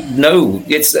just got to know,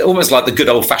 it's almost like the good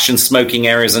old-fashioned smoking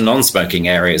areas and non-smoking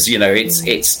areas.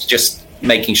 It's just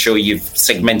making sure you've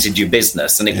segmented your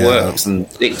business, and it works, and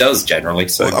it does generally.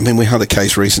 So, well, I mean, we had a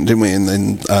case recent, didn't we, in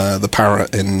the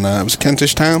Parrot in was it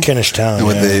Kentish Town? Kentish Town,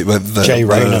 with the Jay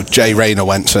Rayner. Jay Rayner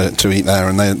went to eat there,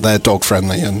 and they're dog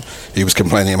friendly, and he was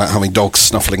complaining about having dogs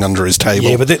snuffling under his table.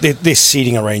 Yeah, but this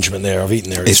seating arrangement there, I've eaten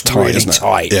there, is tight, really isn't it?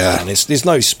 tight. Yeah, man. There's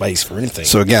no space for anything.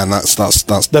 So again, that's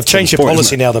they've changed their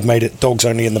policy now. They've made it dogs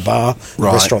only in the bar,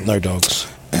 restaurant no dogs.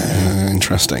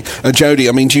 Interesting. Jodie,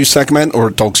 I mean, do you segment, or are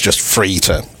dogs just free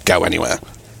to go anywhere?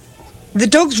 The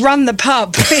dogs run the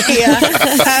pub here.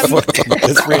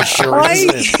 That's reassuring,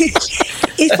 isn't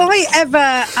it? If I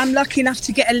ever am lucky enough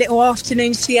to get a little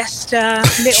afternoon siesta,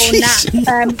 little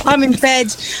nap, I'm in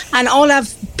bed, and I'll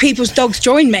have people's dogs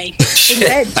join me in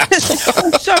bed.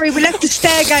 Oh, sorry, we left the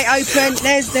stairgate open.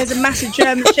 There's a massive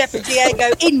German Shepherd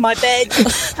Diego in my bed.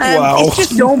 Wow. It's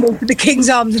just normal for the King's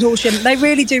Arms and Horsham. They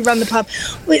really do run the pub.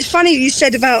 Well, it's funny you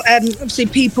said about obviously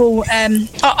people.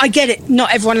 I get it.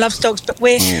 Not everyone loves dogs, but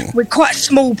we're quite a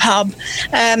small pub,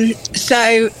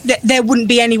 so there wouldn't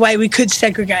be any way we could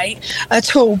segregate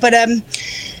at all. But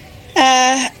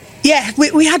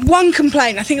we had one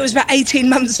complaint. I think it was about 18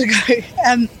 months ago.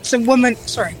 Some woman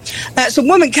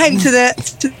came to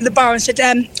the bar and said,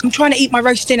 "I'm trying to eat my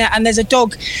roast dinner, and there's a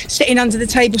dog sitting under the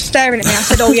table staring at me." I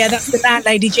said, "Oh yeah, that's the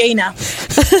landlady Gina.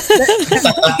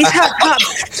 It's her pub.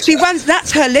 She runs.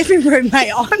 That's her living room,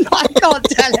 mate. I can't tell her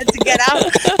to get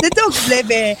out. The dogs live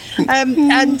here."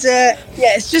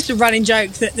 It's just a running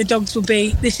joke that the dogs will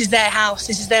be. This is their house.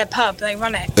 This is their pub. They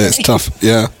run it. It's tough.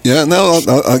 Yeah. No,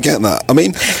 I get that. I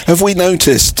mean, have we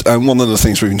noticed? One of the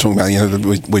things we've been talking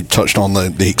about, we touched on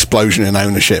the explosion in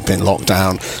ownership in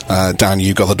lockdown. Dan,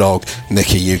 you got a dog.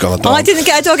 Nikki, you got a dog. I didn't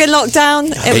get a dog in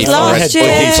lockdown. It was last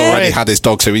year. He's already had his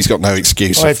dog, so he's got no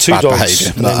excuse. I had 2 dogs,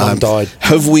 and then one died.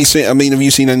 Have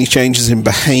you seen any changes in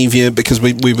behaviour? Because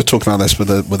we were talking about this with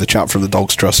a chap from the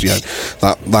Dogs Trust.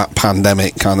 That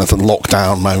pandemic kind of the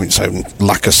lockdown moment, so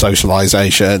lack of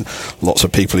socialisation. Lots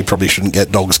of people who probably shouldn't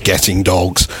get dogs getting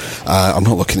dogs. I'm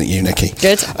not looking at you, Nikki.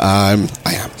 Good. I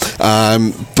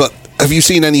am. But have you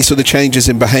seen any sort of changes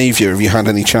in behaviour? Have you had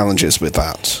any challenges with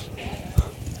that?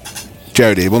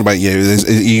 Jodie, what about you?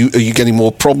 Are you getting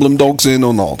more problem dogs in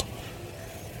or not?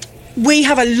 We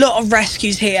have a lot of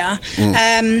rescues here.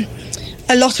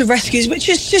 A lot of rescues, which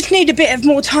just need a bit of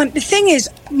more time. The thing is,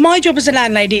 my job as a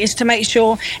landlady is to make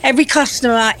sure every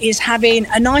customer is having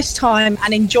a nice time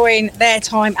and enjoying their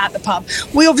time at the pub.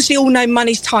 We obviously all know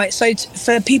money's tight, so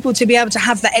for people to be able to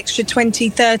have that extra 20,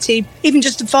 30, even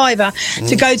just a fiver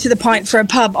to go to the pint for a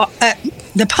pub,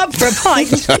 the pub for a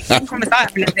pint,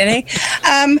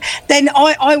 then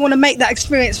I want to make that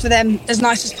experience for them as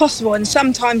nice as possible. And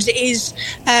sometimes it is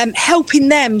helping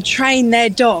them train their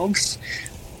dogs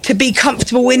to be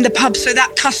comfortable in the pub so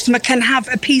that customer can have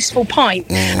a peaceful pint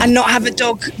and not have a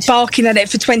dog barking at it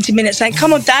for 20 minutes saying,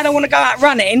 "Come on, Dad, I want to go out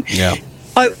running." Yeah.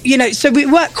 So we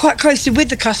work quite closely with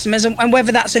the customers, and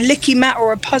whether that's a licky mat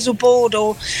or a puzzle board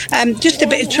or just a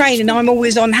bit of training, I'm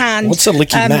always on hand. What's a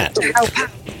licky mat? To help out.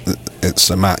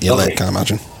 It's a mat you lick, I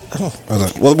imagine.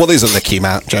 Well, what is a licky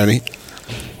mat, Jodie?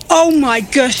 Oh my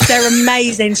gosh, they're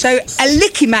amazing. So a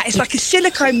licky mat is like a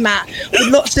silicone mat with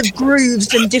lots of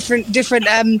grooves and different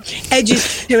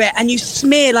edges to it, and you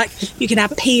smear, like, you can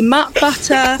have pea nut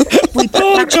butter. We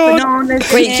put bananas,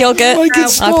 Greek yogurt.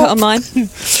 I put on mine.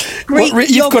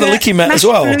 You've got a licky mat as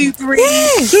well.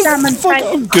 Salmon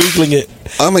I'm googling it.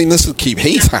 I mean, this will keep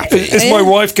Heath happy. Is my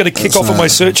wife going to kick off on my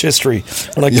search history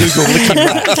when I Google licky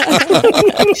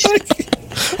mat?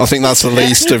 I think that's the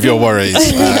least of your worries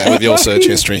with your search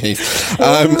history, Heath.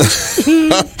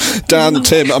 Dan,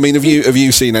 Tim, I mean, have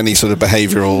you seen any sort of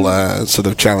behavioural sort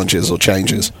of challenges or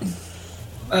changes?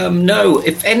 No,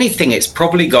 if anything, it's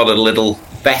probably got a little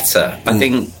better. I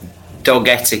think dog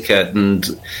etiquette and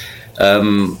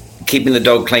keeping the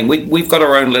dog clean. We've got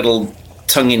our own little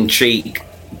tongue-in-cheek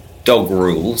dog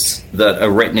rules that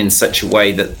are written in such a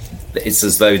way that it's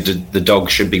as though the dog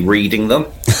should be reading them.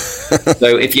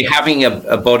 So if you're having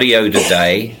a body odor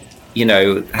day,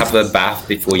 have a bath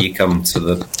before you come to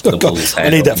the bull's head. I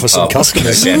need that for some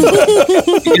customers.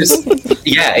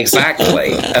 Yeah,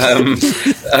 exactly.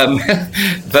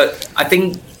 But I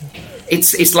think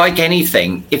it's like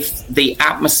anything. If the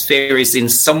atmosphere is in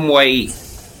some way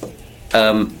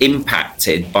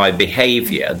impacted by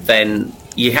behaviour, then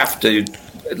you have to,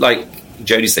 like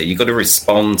Jodie said, you've got to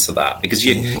respond to that, because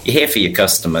you're here for your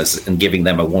customers and giving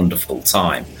them a wonderful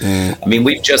time. I mean,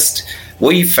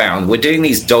 we've found we're doing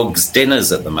these dogs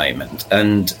dinners at the moment,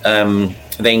 and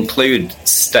they include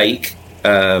steak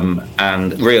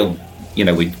and real,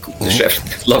 the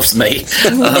chef loves me.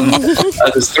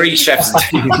 There's 3 chefs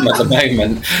doing them at the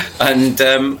moment,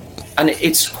 and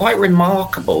it's quite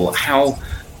remarkable how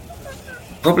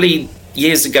probably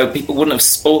years ago people wouldn't have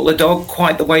spoilt the dog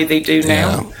quite the way they do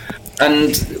now. Yeah.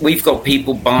 And we've got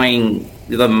people buying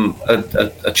them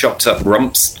a chopped up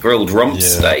grilled rump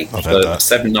steak for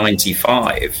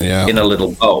 $7.95 in a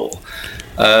little bowl,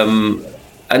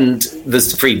 and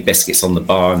there's free biscuits on the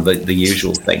bar and the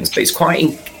usual things. But it's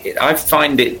I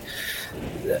find it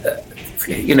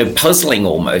puzzling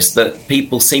almost that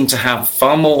people seem to have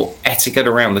far more etiquette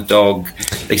around the dog.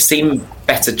 They seem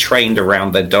better trained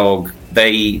around their dog.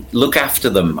 They look after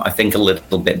them, I think, a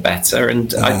little bit better,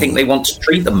 and I think they want to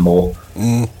treat them more.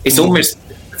 It's almost,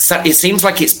 it seems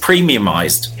like it's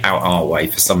premiumized out our way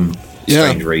for some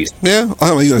strange reason. Yeah,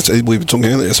 I mean, we were talking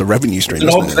earlier, it's a revenue stream,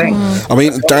 isn't it? I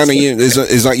mean, Dan, is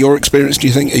that your experience, do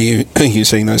you think? Are you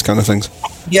seeing those kind of things?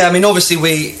 Yeah, I mean, obviously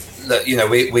we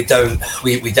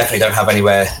definitely don't have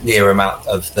anywhere near amount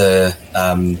of the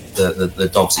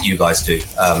dogs that you guys do,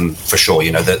 for sure.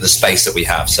 The space that we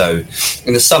have. So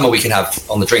in the summer we can have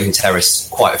on the drinking terrace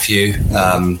quite a few.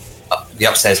 The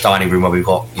upstairs dining room where we've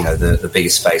got the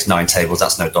biggest space, 9 tables,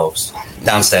 that's no dogs.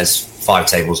 Downstairs 5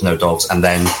 tables, no dogs, and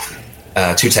then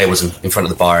 2 tables in front of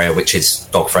the bar area, which is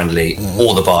dog friendly.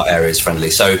 All the bar area is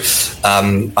friendly. So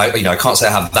I can't say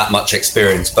I have that much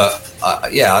experience, but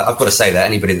I've got to say that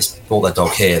anybody that's brought their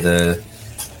dog here,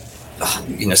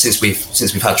 since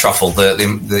we've had Truffle, the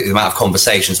amount of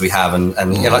conversations we have, and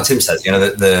like Tim says,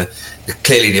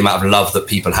 clearly the amount of love that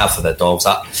people have for their dogs.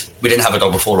 We didn't have a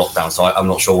dog before lockdown, so I'm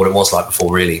not sure what it was like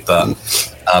before, really. But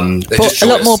a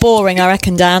lot more boring, I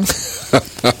reckon, Dan. A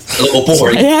lot more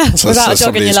boring. Yeah, without a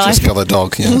dog in your life. Just got a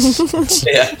dog. Yes.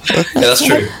 yeah, that's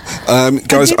true.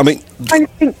 Guys,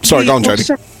 sorry, go on,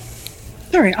 Jodie.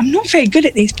 Sorry, I'm not very good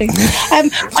at these things.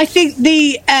 I think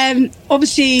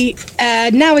obviously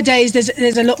nowadays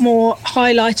there's a lot more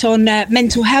highlight on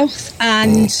mental health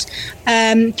and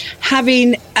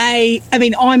having I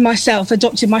myself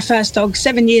adopted my first dog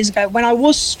 7 years ago when I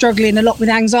was struggling a lot with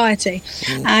anxiety,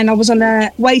 and I was on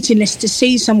a waiting list to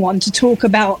see someone to talk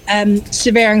about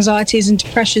severe anxieties and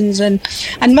depressions and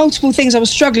multiple things I was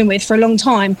struggling with for a long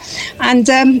time, and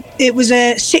it was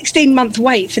a 16-month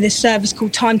wait for this service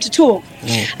called Time to Talk.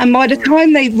 And by the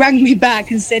time they rang me back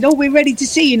and said, "Oh, we're ready to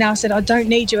see you now," I said, "I don't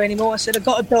need you anymore." I said, "I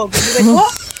got a dog." And he went,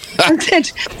 "What?" I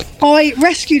said, "I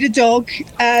rescued a dog,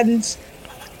 and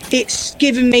it's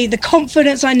given me the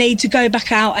confidence I need to go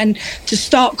back out and to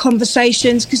start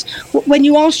conversations." Because when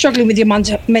you are struggling with your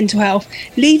mental health,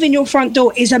 leaving your front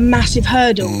door is a massive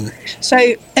hurdle. So,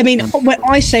 I mean,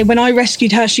 when I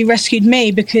rescued her, she rescued me,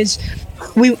 because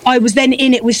I was then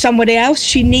in it with somebody else.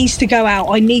 She needs to go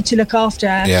out. I need to look after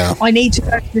her. Yeah. I need to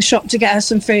go to the shop to get her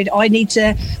some food. I need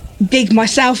to dig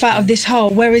myself out of this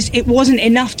hole. Whereas it wasn't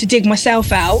enough to dig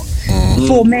myself out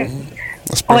for me.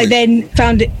 I then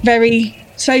found it very...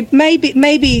 So maybe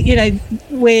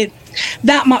we're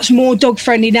that much more dog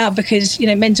friendly now, because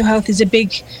mental health is a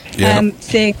big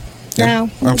thing now.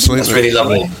 Absolutely, that's really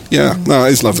lovely. Yeah, no,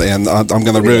 it is lovely, and I'm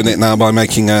going to ruin it now by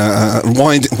making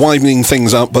widening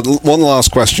things up. But one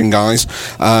last question, guys.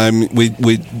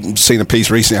 We'd seen a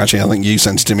piece recently, actually. I think you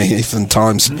sent it to me, Ethan,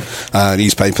 Times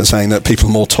newspaper, saying that people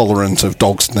are more tolerant of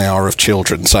dogs than they are of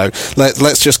children. So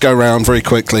let's just go around very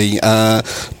quickly.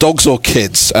 Dogs or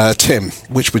kids? Tim,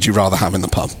 which would you rather have in the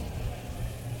pub?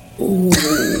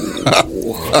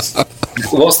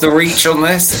 What's the reach on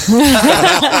this?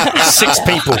 6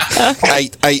 people.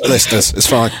 8 listeners. It's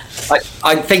fine.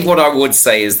 I think what I would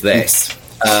say is this,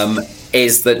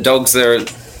 is that dogs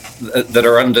that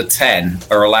are under 10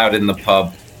 are allowed in the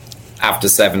pub after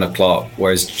 7 o'clock,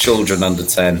 whereas children under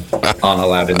 10 aren't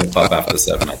allowed in the pub after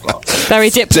 7 o'clock.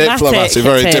 Very diplomatic.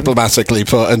 Very diplomatically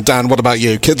put. And Dan, what about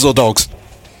you? Kids or dogs?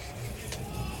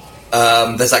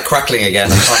 There's that crackling again.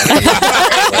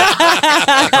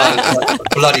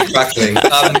 Bloody crackling.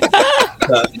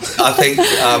 I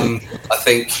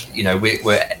think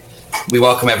we're We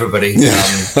welcome everybody,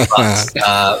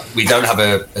 but we don't have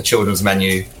a children's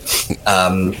menu.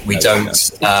 We don't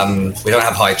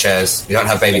have high chairs. We don't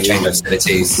have baby change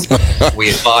facilities. We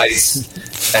advise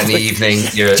in the evening.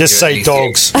 Just say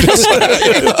dogs.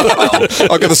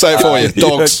 I'm going to say it for you.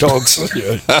 Dogs. Dogs.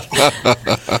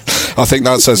 I think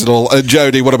that says it all.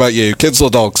 Jodie, what about you? Kids or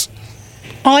dogs?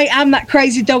 I am that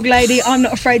crazy dog lady. I'm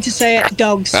not afraid to say it.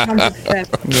 Dogs,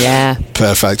 100%. Yeah.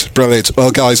 Perfect. Brilliant.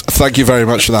 Well, guys, thank you very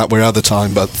much for that. We're out of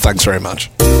time, but thanks very much.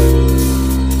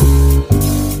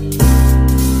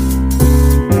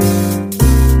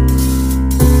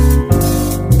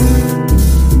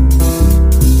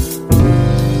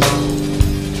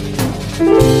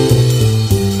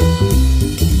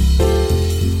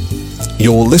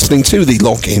 You're listening to the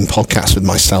Log-In podcast with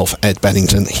myself, Ed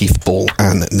Bennington, Heath Ball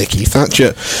and Nikki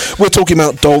Thatcher. We're talking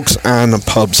about dogs and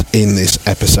pubs in this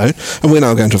episode, and we're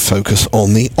now going to focus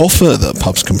on the offer that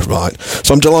pubs can provide.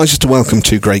 So I'm delighted to welcome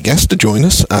two great guests to join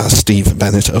us, Steve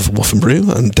Bennett of Wolf & Brew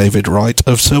and David Wright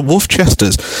of Sir Wolf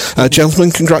Chester's.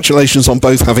 Gentlemen, congratulations on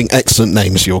both having excellent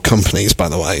names for your companies, by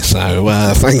the way,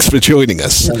 so thanks for joining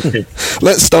us. Thank you.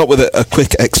 Let's start with a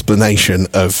quick explanation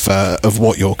of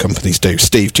what your companies do.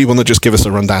 Steve, do you want to just give us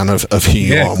a rundown of who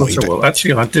you are and what you do? Well,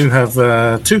 actually, I do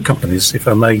have two companies, if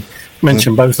I may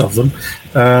mention both of them.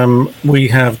 We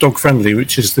have Dog Friendly,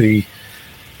 which is a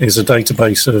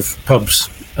database of pubs,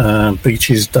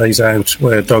 beaches, days out,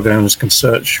 where dog owners can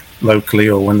search locally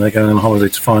or when they're going on holiday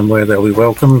to find where they'll be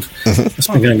welcomed. It's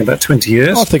been going about 20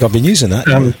 years. I think I've been using that.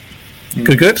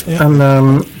 Good. Yeah.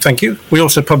 And thank you. We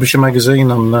also publish a magazine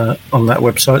on that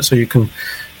website, so you can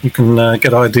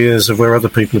get ideas of where other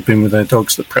people have been with their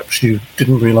dogs that perhaps you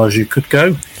didn't realise you could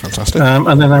go. Fantastic.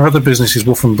 And then our other business is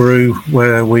Wolf & Brew,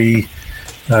 where we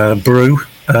brew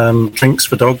drinks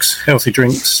for dogs, healthy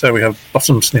drinks. So we have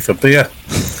Bottom Sniffer beer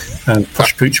and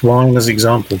Push Pooch wine as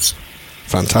examples.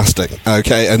 Fantastic.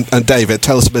 Okay, and David,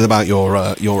 tell us a bit about your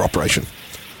operation.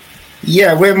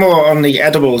 Yeah, we're more on the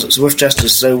edibles at Wolf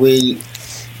Chester's, so we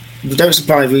don't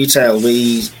supply retail.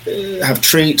 We have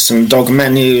treats and dog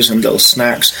menus and little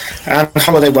snacks and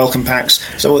holiday welcome packs.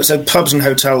 So pubs and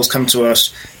hotels come to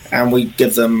us and we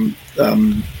give them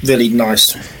really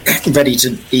nice,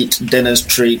 ready-to-eat dinners,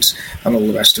 treats, and all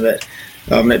the rest of it.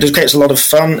 It just creates a lot of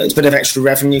fun. It's a bit of extra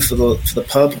revenue for the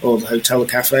pub or the hotel or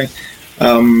cafe,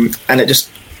 and it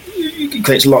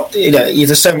creates a lot.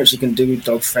 There's so much you can do with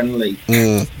Dog Friendly,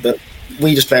 but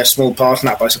we just play a small part in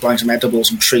that by supplying some edibles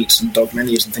and treats and dog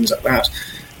menus and things like that,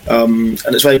 and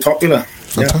it's very popular.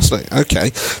 Fantastic. Yeah.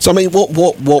 Okay, so I mean,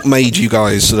 what made you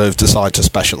guys sort of decide to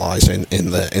specialise in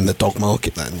the dog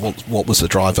market then? What was the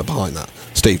driver behind that?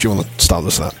 Steve, do you want to start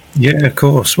with that? Yeah, of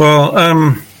course. Well,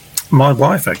 my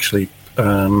wife actually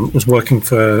was working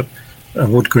for a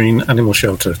Wood Green animal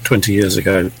shelter 20 years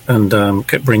ago and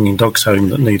kept bringing dogs home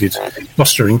that needed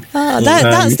fostering.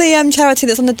 That's the charity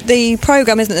that's on the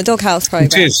programme, isn't it? The Doghouse programme.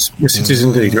 It is. Yes, it is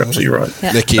indeed. You're absolutely right.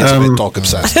 Yeah. Nikki is a bit dog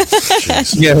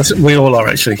obsessed. Yeah, we all are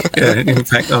actually. Yeah, in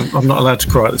fact, I'm not allowed to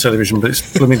cry at the television, but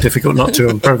it's blooming difficult not to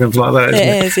on programmes like that.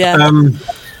 It is, yeah.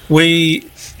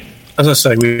 As I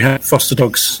say, we had foster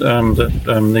dogs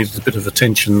that needed a bit of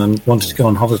attention and wanted to go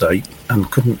on holiday and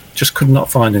could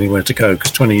not find anywhere to go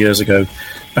because 20 years ago,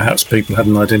 perhaps people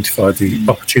hadn't identified the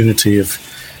opportunity of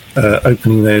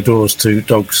opening their doors to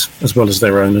dogs as well as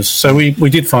their owners. So we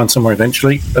did find somewhere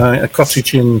eventually, a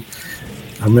cottage in,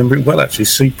 I remember it well actually,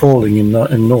 Sea Palling in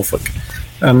Norfolk.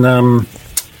 And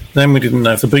then we didn't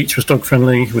know if the beach was dog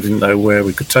friendly, we didn't know where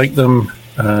we could take them,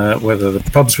 whether the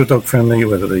pubs were dog friendly,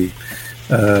 whether the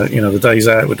days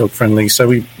out were dog friendly. So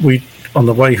we on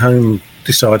the way home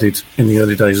decided in the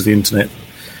early days of the internet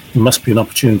there must be an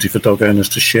opportunity for dog owners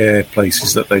to share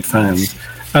places that they'd found.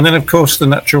 And then of course the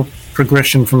natural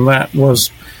progression from that was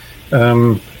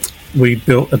we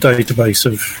built a database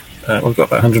of we've got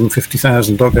about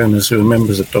 150,000 dog owners who are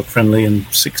members of Dog Friendly and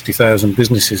 60,000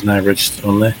 businesses now registered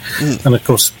on there. And of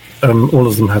course all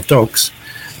of them have dogs,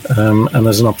 and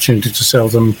there's an opportunity to sell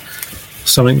them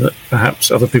something that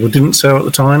perhaps other people didn't sell at the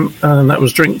time, and that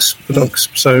was drinks for dogs.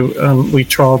 So we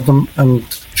trialled them, and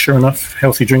sure enough,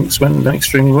 healthy drinks went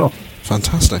extremely well.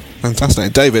 Fantastic.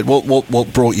 David,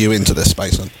 what brought you into this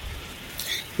space then?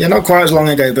 Yeah, not quite as long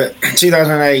ago, but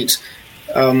 2008,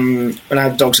 when I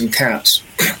had dogs and cats,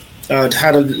 I'd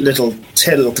had a little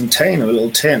container, a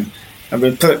little tin, and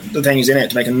we'd put the things in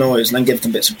it to make a noise and then give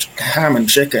them bits of ham and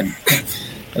chicken.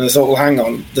 And I thought, well, hang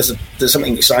on, there's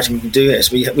something exciting we can do here.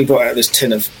 So we brought out this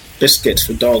tin of biscuits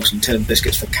for dogs and tin of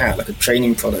biscuits for cat, like a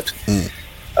training product.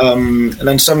 And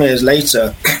then some years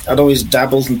later, I'd always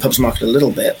dabbled in pubs market a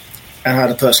little bit and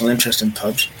had a personal interest in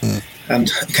pubs.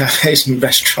 and cafes and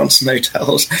restaurants and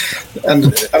hotels,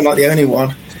 and I'm not the only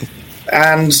one.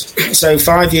 And so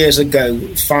 5 years ago,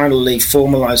 finally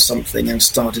formalised something and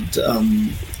started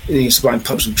supplying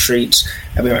pups and treats,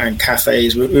 and we went around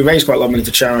cafes. We raised quite a lot of money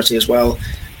for charity as well,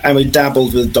 and we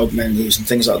dabbled with dog menus and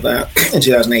things like that in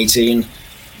 2018.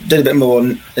 Did a bit more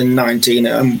in 19,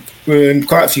 and we were in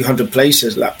quite a few hundred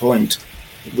places at that point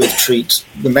with treats,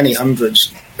 many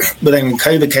hundreds. But then when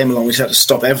COVID came along, we had to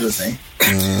stop everything.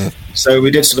 So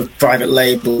we did sort of private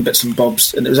label bits and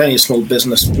bobs, and it was only a small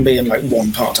business, me and like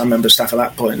one part-time member of staff at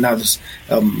that point. Now there's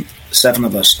 7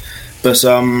 of us. But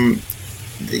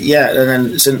yeah, and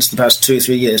then since the past 2 or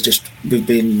 3 years, we've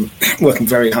been working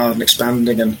very hard and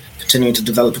expanding and continuing to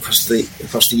develop across the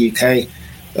UK,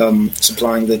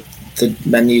 supplying the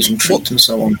menus and treats and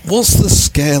so on. What's the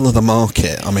scale of the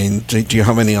market? I mean, do you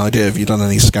have any idea? Have you done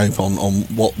any scope on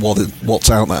what's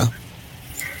out there?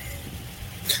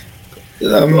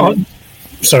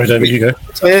 Sorry, David, you go.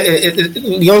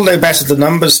 You'll know better the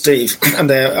numbers, Steve, and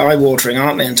they're eye-watering,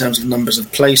 aren't they, in terms of numbers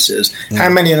of places? How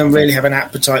many of them really have an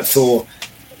appetite for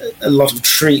a lot of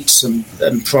treats and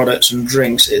products and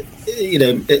drinks?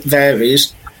 It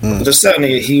varies. But there's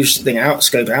certainly a huge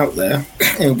scope out there.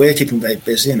 We're keeping very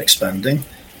busy and expanding.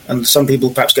 And some people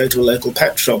perhaps go to a local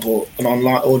pet shop or an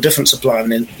online or a different supplier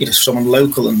and someone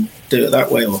local and do it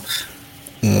that way.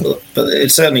 But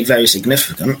it's certainly very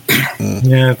significant.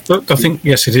 Yeah, but I think,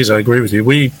 yes, it is. I agree with you.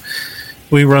 We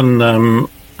run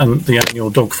the annual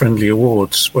Dog Friendly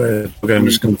Awards where dog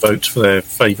owners can vote for their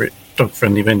favourite dog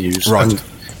friendly venues. Right.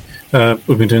 And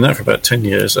we've been doing that for about 10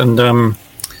 years. And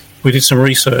we did some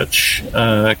research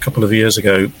a couple of years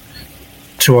ago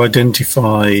to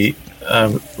identify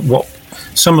what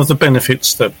some of the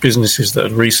benefits that businesses that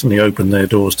had recently opened their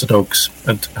doors to dogs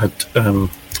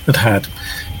had.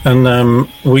 And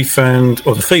we found,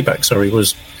 or the feedback,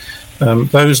 was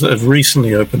those that had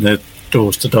recently opened their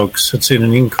doors to dogs had seen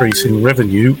an increase in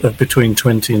revenue of between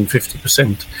 20 and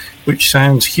 50%, which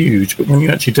sounds huge, but when you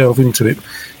actually delve into it,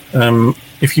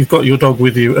 if you've got your dog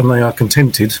with you and they are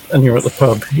contented and you're at the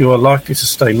pub, you are likely to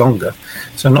stay longer.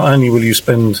 So not only will you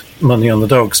spend money on the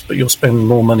dogs, but you'll spend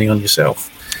more money on yourself.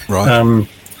 Right.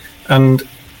 And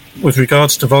with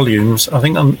regards to volumes, I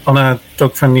think on our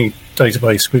dog-friendly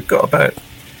database, we've got about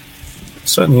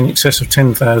certainly in excess of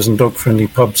 10,000 dog-friendly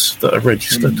pubs that are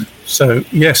registered. So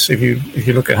yes, if you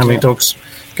look at how many dogs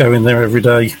go in there every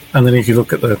day, and then if you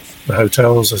look at the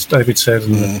hotels, as David said,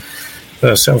 and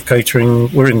the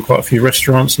self-catering, we're in quite a few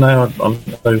restaurants now. I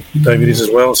know David is as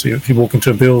well. So if you walk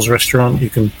into a Bill's restaurant, you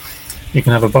can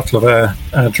have a bottle of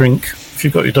our drink if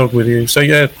you've got your dog with you. So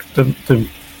yeah, the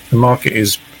market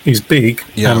is big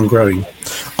and growing.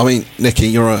 I mean, Nikki,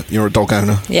 you're a dog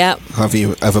owner. Yeah. Have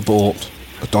you ever bought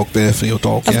a dog beer for your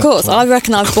dog? Of course. I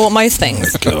reckon I've bought most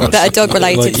things that are dog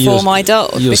related for my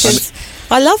dog because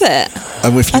I love it.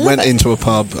 And if you went into a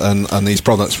pub and these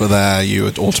products were there, you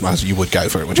would automatically go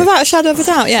for it, would you? Without a shadow of a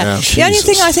doubt, yeah. The only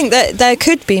thing I think that there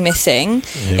could be missing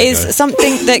is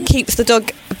something that keeps the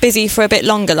dog busy for a bit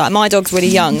longer. Like my dog's really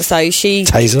young, so she...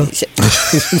 Taser?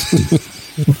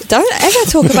 Don't ever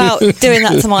talk about doing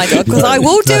that to my dog because I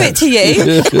will do it to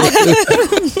you.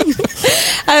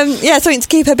 Something to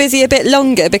keep her busy a bit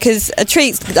longer because a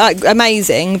treat's like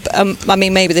amazing. I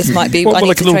mean, maybe this might be like a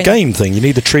little game thing. You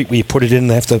need a treat where you put it in.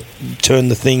 They have to turn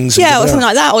the things. Yeah, or something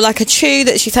like that, or like a chew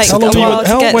that she takes a while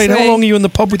to get through. How long are you in the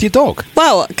pub with your dog?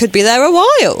 Well, it could be there a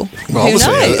while. Well, who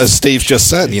knows? As Steve just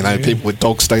said, people with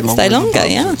dogs stay longer.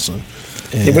 Yeah. So.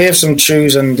 Yeah, we have some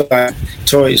chews and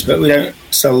toys, but we don't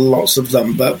sell lots of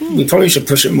them. But we probably should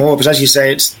push it more because, as you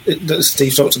say,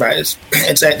 Steve talked about it's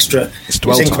extra. It's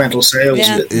incremental sales.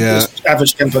 It's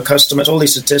average spend per customer. It's all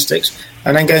these statistics,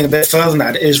 and then going a bit further than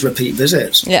that is repeat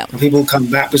visits. Yeah, and people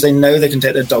come back because they know they can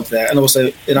take their dog there, and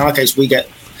also in our case, we get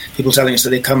people telling us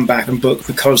that they come back and book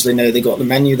because they know they got the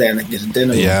menu there and they can get a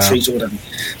dinner or a treat or whatever.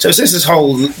 So it's this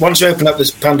whole, once you open up this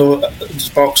Pandora's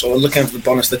box or look into the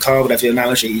bonnet of the car, whatever your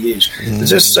analogy you use, there's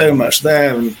just so much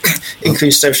there, and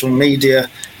increased social media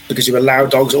because you allow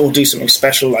dogs all do something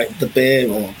special like the beer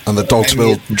and the dogs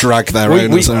will drag their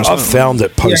owners. I've found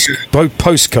that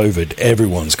post-COVID,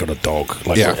 everyone's got a dog.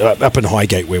 Up in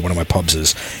Highgate, where one of my pubs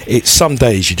is, it's some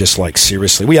days you just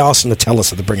seriously. We ask them to tell us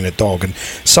that they're bringing a dog, and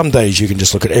some days you can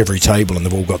just look at every table and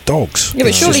they've all got dogs. Yeah,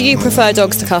 but surely you prefer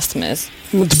dogs to customers.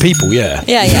 Well, to people, yeah,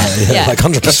 like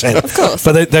 100%. Of course,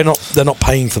 but they're not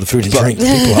paying for the food and drink.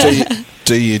 People are.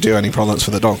 Do you do any products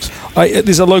for the dogs?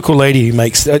 There's a local lady who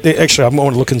makes... Actually, I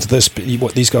want to look into this,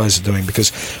 what these guys are doing,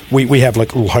 because we have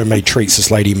little homemade treats this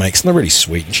lady makes, and they're really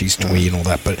sweet, and she's twee and all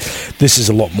that, but this is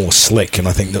a lot more slick, and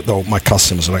I think that my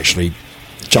customers will actually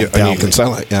jumped and out. you can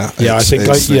sell it. Yeah, Yeah, I think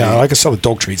it's I can sell the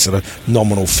dog treats at a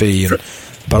nominal fee,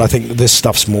 but I think this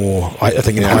stuff's more. I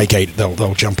think in Highgate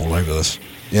they'll jump all over this.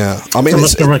 Yeah, I mean,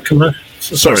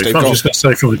 Sorry, I was just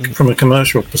going to say from a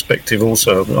commercial perspective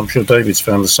also, I'm sure David's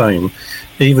found the same.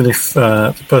 Even if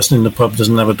the person in the pub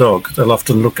doesn't have a dog, they'll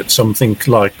often look at something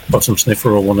like Bottom Sniffer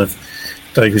or one of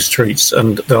David's treats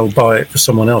and they'll buy it for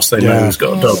someone else they know who's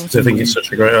got a dog. They think it's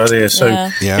such a great idea. So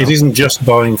it isn't just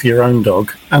buying for your own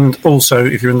dog. And also,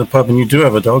 if you're in the pub and you do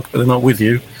have a dog, but they're not with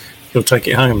you, you'll take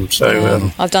it home.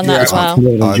 So I've done that as well.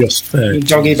 More than just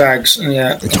doggy bags.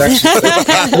 Yeah,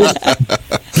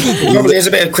 probably is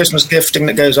a bit of Christmas gifting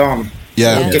that goes on.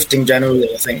 Yeah. Gifting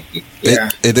generally, I think. Yeah,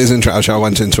 it is interesting. Actually, I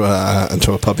went into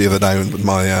a pub the other day with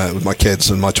my kids,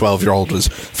 and my 12-year-old was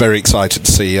very excited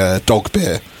to see dog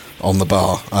beer on the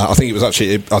bar. I think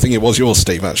it was yours,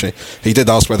 Steve. Actually, he did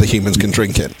ask whether humans can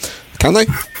drink it. Can they?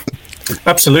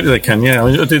 Absolutely, they can. Yeah.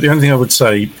 The only thing I would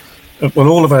say. Well,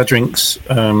 all of our drinks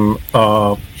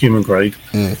are human grade.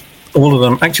 All of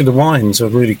them. Actually, the wines are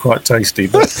really quite tasty,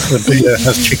 but the beer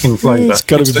has chicken flavour. It's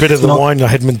got to be a bit of the wine I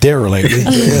had Madeira lately.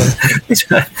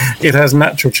 It has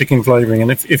natural chicken flavouring, and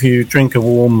if you drink a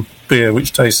warm beer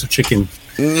which tastes of chicken,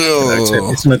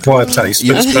 it's an acquired taste.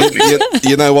 You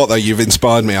know what though? You've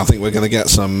inspired me. I think we're going to get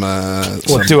some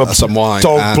wine.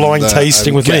 Dog blind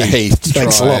tasting with me. Heath to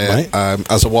Thanks a lot, mate.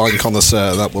 As a wine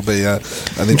connoisseur, that will be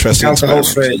an interesting. Alcohol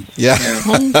free. Yeah.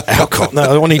 Alcohol. No, I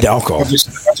don't need alcohol.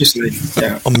 Obviously,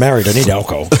 yeah. I'm married. I need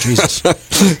alcohol. Jesus.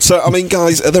 So, I mean,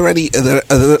 guys, are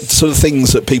there sort of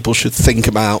things that people should think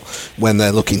about when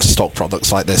they're looking to stock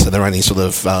products like this? Are there any sort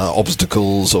of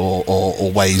obstacles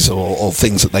or ways or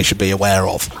things that they should be aware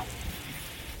of?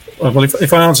 Well,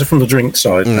 if I answer from the drink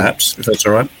side, perhaps, if that's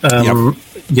all right.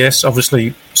 Yes,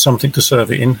 obviously, something to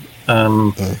serve it in.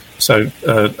 So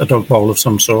a dog bowl of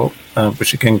some sort,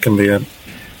 which again can be an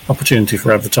opportunity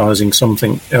for advertising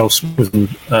something else within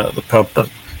the pub, but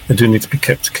they do need to be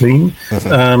kept clean.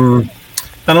 And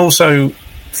also,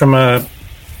 I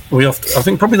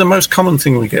think probably the most common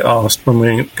thing we get asked when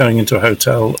we're going into a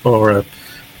hotel or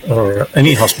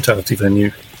any hospitality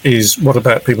venue is, what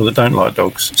about people that don't like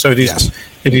dogs? So it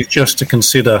is just to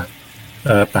consider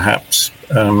perhaps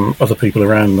other people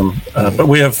around them. But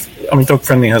Dog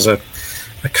Friendly has a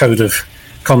code of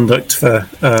conduct for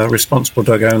responsible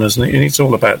dog owners, and it's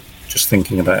all about just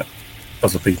thinking about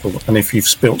other people. And if you've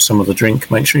spilt some of the drink,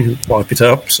 make sure you wipe it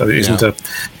up so it isn't it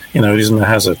isn't a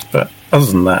hazard. But other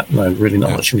than that, no, really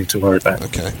not much you need to worry about.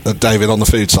 Okay, David, on the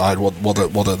food side, what are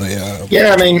the?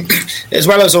 Yeah, I mean, as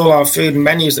well as all our food and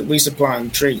menus that we supply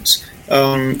and treats,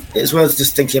 it's worth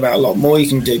just thinking about a lot more you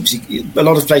can do. A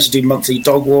lot of places do monthly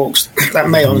dog walks. That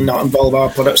may or not involve our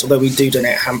products, although we do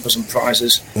donate hampers and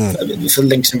prizes for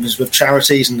links with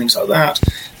charities and things like that.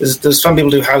 There's some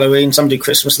people do Halloween, some do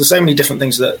Christmas. There's so many different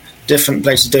things that different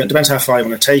places do. It depends how far you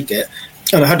want to take it.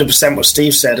 And 100% what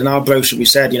Steve said, in our brochure we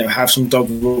said, have some dog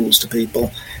rules to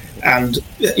people. And,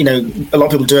 a lot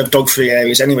of people do have dog-free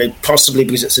areas anyway, possibly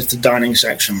because it's the dining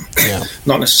section. Yeah.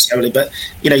 Not necessarily, but,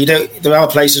 there are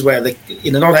places where,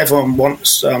 not everyone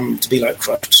wants to be like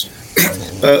Crufts.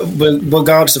 But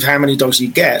regardless of how many dogs you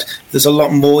get, there's a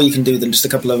lot more you can do than just a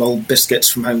couple of old biscuits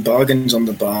from Home Bargains on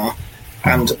the bar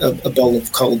and a bowl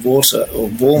of cold water or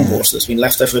warm water that's been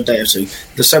left there for a day or two.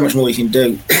 There's so much more you can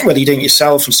do, whether you're doing it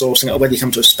yourself and sourcing it or whether you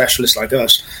come to a specialist like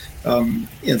us.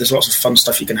 There's lots of fun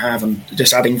stuff you can have and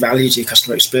just adding value to your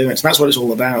customer experience. And that's what it's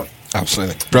all about.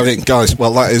 Absolutely. Brilliant, guys.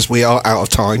 Well, we are out of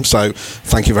time, so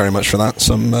thank you very much for that.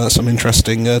 Some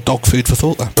interesting dog food for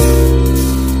thought there.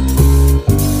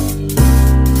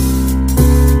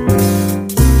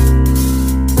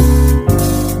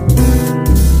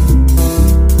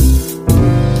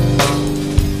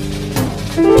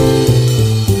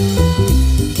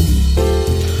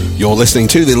 You're listening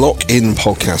to the Lock-In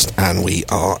podcast, and we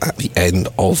are at the end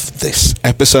of this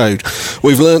episode.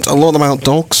 We've learnt a lot about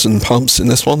dogs and pubs in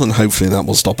this one, and hopefully that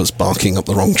will stop us barking up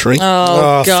the wrong tree.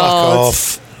 Oh, God.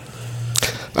 Fuck off.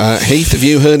 Heath, have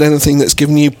you heard anything that's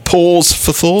given you pause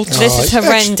for thought? This is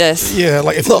horrendous.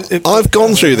 I've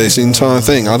gone through this entire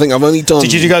thing. I think I've only done.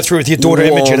 Did you go through it with your daughter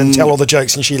Imogen and tell all the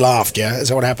jokes and she laughed? Yeah, is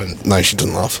that what happened? No, she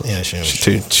didn't laugh. Yeah,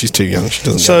 she's too young. She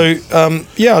doesn't. So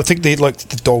I think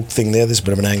the dog thing there. There's a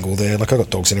bit of an angle there. Like I got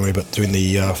dogs anyway, but doing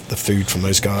the food from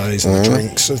those guys and the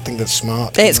drinks, I think that's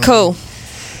smart. It's cool.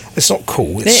 It's not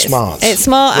cool. It's smart. It's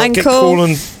smart and get cool. Cool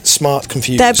and smart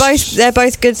confused. They're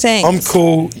both good things. I'm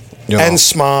cool and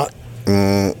smart.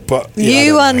 But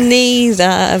you are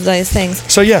neither of those things.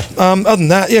 So other than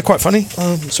that, quite funny.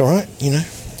 It's all right, Yeah.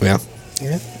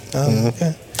 Yeah.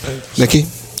 Nikki?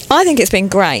 I think it's been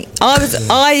great. I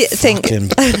think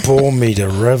bore me to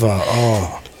river.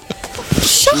 Oh.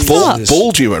 Shut up.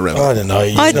 Balled you a river. I don't know.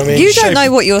 You don't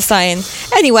know what you're saying.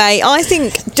 Anyway, I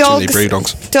think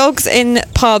dogs in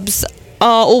pubs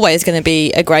are always going to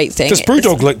be a great thing. Does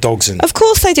Brewdog let dogs in? Of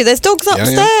course they do. There's dogs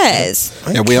upstairs.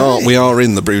 Yeah, we are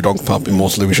in the Brewdog pub in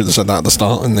Waterloo. We should have said that at the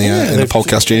start in the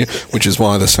podcast studio, which is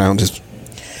why the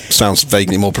sounds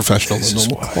vaguely more professional than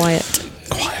normal. Quiet.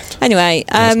 Anyway,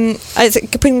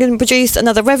 it's going to produce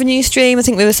another revenue stream. I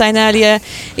think we were saying earlier,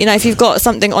 if you've got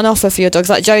something on offer for your dogs,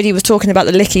 like Jodie was talking about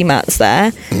the licky mats there,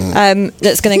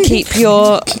 that's going to keep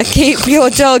your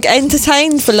dog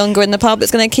entertained for longer in the pub.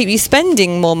 It's going to keep you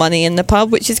spending more money in the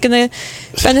pub, which is going to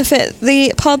benefit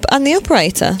the pub and the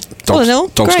operator. All in all,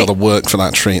 dog's great. got to work for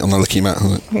that treat on the licky mat,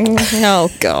 hasn't it? Oh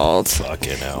God!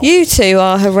 Fucking hell. You two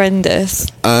are horrendous.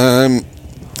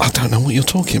 I don't know what you're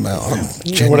talking about.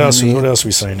 What else are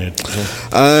we saying here?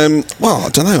 Well, I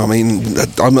don't know. I mean,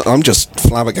 I'm just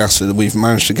flabbergasted that we've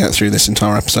managed to get through this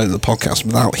entire episode of the podcast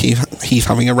without Heath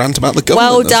having a rant about the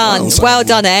government. Well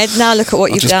done, Ed. Now look at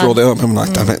what you've done. I just brought it up. I'm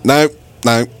like, damn it. No.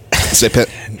 Zip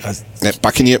it.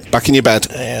 Back in your bed.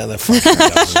 Yeah, they're fucking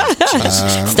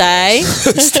Stay.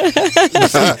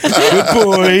 Good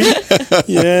boy.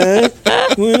 Yeah.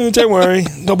 Well, don't worry.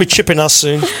 They'll be chipping us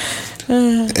soon.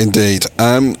 Indeed.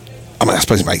 I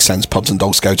suppose it makes sense. Pubs and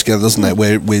dogs go together, doesn't it?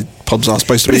 Where pubs are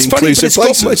supposed to be inclusive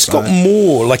places. It's got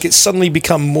more. Like, it's suddenly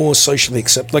become more socially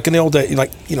accepted. Like in the old day, I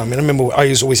remember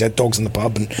I always had dogs in the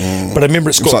pub, but I remember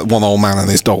it's like one old man and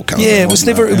his dog. It was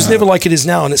never like it is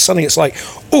now, and it's like,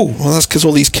 oh, well, that's because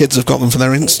all these kids have got them for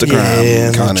their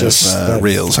Instagram kind of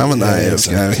reels, haven't they?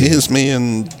 Exactly. Here's me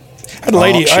and.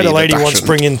 I had a lady once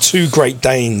bring in 2 Great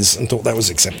Danes and thought that was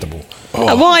acceptable.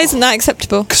 Why isn't that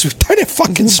acceptable? Because we don't have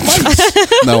fucking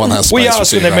space. No one has space. We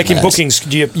ask when they're making bookings,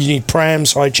 do you need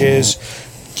prams, high chairs?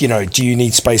 Do you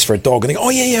need space for a dog? And they go, oh,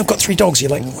 yeah, I've got 3 dogs.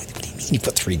 You're like, what do you mean you've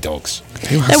got 3 dogs?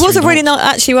 There was a really nice...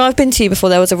 Actually, where I've been to you before,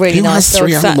 there was a really nice dog.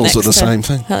 Who has 3 animals at the same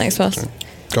thing? That next to us.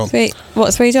 Go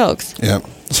on. 3 dogs? Yeah.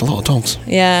 It's a lot of dogs.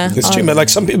 Yeah. It's too many. Like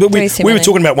some people, we were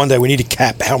talking about one day we need to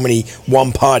cap how many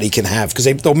one party can have because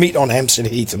they'll meet on Hampstead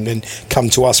Heath and then come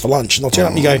to us for lunch and they'll turn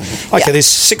up and you go, okay, there's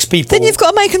 6 people. Then you've got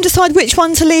to make them decide which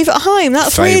one to leave at home.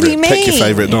 That's really mean. Pick your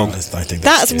favourite dog. I think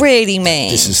that's really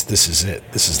mean. This is it.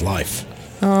 This is life.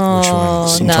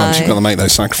 Sometimes you've got to make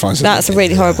those sacrifices. That's a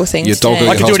really horrible thing to do.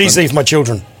 I can do it easily for my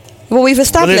children. Well, we've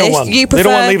established you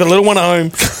prefer... leave the little one at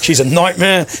home. She's a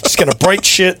nightmare. She's going to break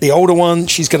shit. The older one,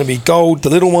 she's going to be gold. The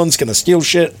little one's going to steal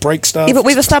shit, break stuff. Yeah, but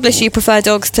we've established you prefer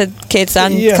dogs to kids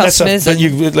and customers.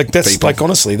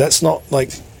 Honestly, that's not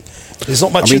like... There's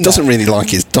not much. He doesn't really like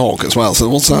his dog as well. So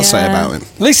what's that say about him?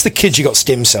 At least the kids, you got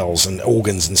stem cells and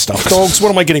organs and stuff. Dogs,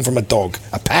 what am I getting from a dog?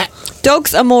 A pat?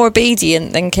 Dogs are more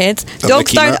obedient than kids.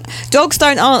 Dogs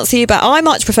don't answer you back. I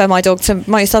much prefer my dog to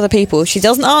most other people. She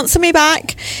doesn't answer me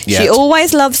back. She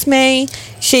always loves me.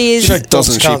 She is.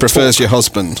 She prefers your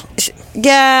husband.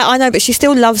 Yeah, I know, but she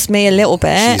still loves me a little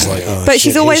bit. She's like,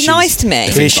 she's always nice to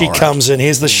me. Here she comes in.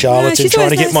 Here's the charlatan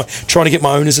trying to get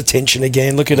my owner's attention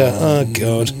again. Look at her. Oh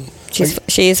God.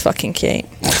 She is fucking cute.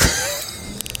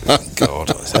 Oh God,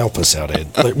 help us out,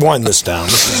 Ed. Wind this down.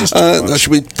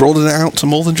 Should we broaden it out to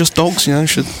more than just dogs?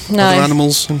 Should other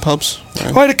animals in pubs?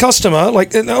 I had a customer,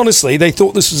 honestly, they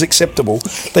thought this was acceptable.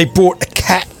 They brought a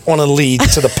cat on a lead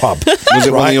to the pub. Was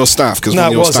it one of your staff? No,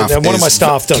 it wasn't. One of my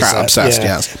staff does cat that. Obsessed,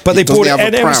 yes. But they brought have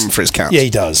a pram for his cat. Yeah, he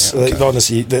does.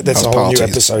 Honestly, that's a whole new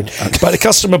episode. Okay. But the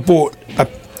customer brought a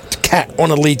cat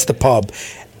on a lead to the pub.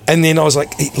 And then I was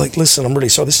like, listen, I'm really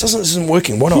sorry. This isn't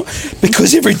working. Why not?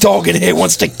 Because every dog in here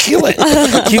wants to kill it.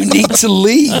 You need to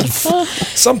leave.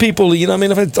 Some people,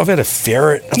 I've had a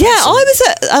ferret. I was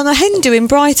at a hen do in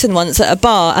Brighton once at a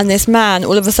bar, and this man,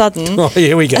 all of a sudden,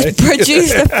 here we go,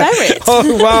 produced a ferret.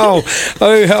 Oh wow!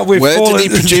 Oh, how we've Where did he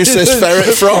produce this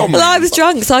ferret from? Well, I was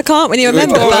drunk, so I can't really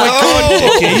remember. Oh my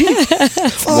God, Nikki!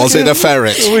 Was it a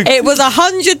ferret? It was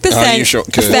 100%. You sure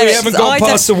could. We haven't gone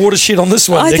past the watershed on this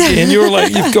one, Nikki, and you're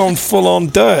like, you've gone full on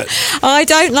dirt. I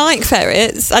don't like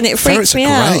ferrets, and it freaks me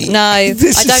out. No, I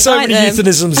don't so like many them.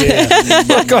 euthanisms here.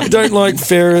 I don't like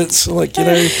ferrets.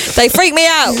 They freak me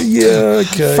out. Yeah,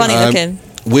 okay. Funny looking.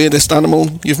 Weirdest animal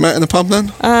you've met in a pub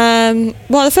then?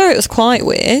 Well, the ferret was quite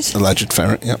weird. Alleged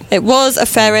ferret, yeah. It was a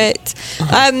ferret.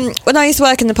 When I used to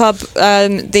work in the pub,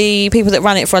 the people that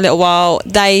ran it for a little while,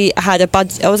 they had a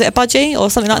was it a budgie or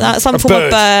something like that? Some form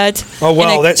of bird. Oh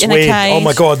wow, that's weird. Oh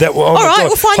my God, all right,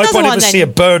 we'll find another one then. I never see a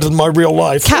bird in my real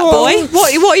life. Cat boy,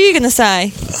 what are you going to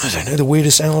say? I don't know. The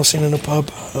weirdest animal I've seen in a pub.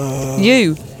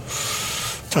 You.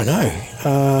 I don't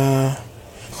know.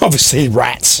 Obviously,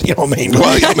 rats. You know what I mean? Well,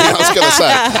 I was going to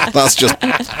say that's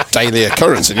just daily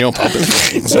occurrence in your pub.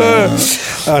 Isn't it?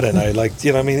 So, I don't know. Like,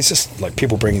 you know, what I mean, it's just like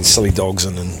people bringing silly dogs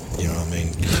in, and you know what I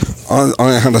mean.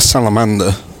 I had a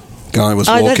salamander. Guy was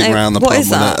walking around the pub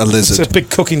with a lizard. It's a big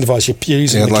cooking device you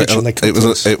use in the kitchen. It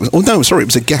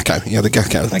was a gecko. Yeah, the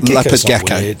gecko. Leopard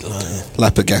gecko.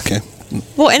 Leopard gecko.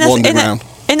 What, it's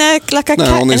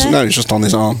just on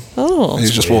his arm. Oh,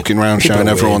 he's just walking around showing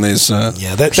everyone his. Showing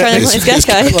everyone his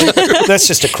gecko. That's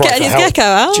just a cry Getting for his help. gecko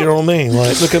out. Do you know what I mean?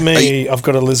 Like, look at me, I've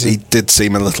got a lizard. He did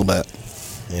seem a little bit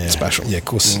special. Yeah, of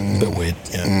course, a bit weird.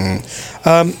 Yeah.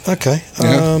 Okay.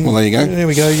 Well, there you go. There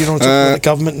we go. You don't want to talk about the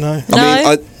government, no?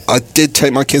 I mean, I did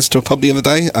take my kids to a pub the other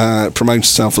day. Promotes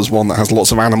itself as one that has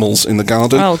lots of animals in the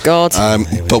garden. Oh God!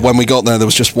 But when we got there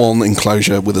was just one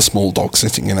enclosure with a small dog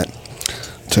sitting in it.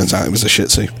 Turns out it was a Shih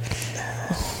Tzu.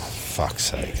 Fuck's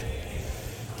sake!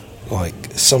 Like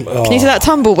some. Can you see that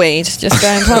tumbleweed just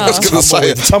going past? I was going to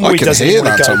say, tumbleweed doesn't hear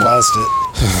want that to go past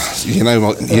it. You know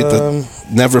what?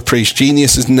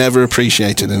 Genius is never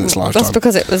appreciated in its lifetime. That's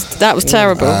because that was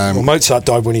terrible. Well, Mozart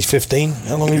died when he's 15.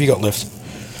 How long have you got left?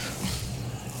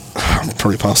 I'm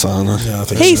probably past that, aren't I? Yeah, I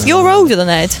think You're older than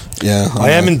Ed. Yeah,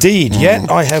 I am indeed.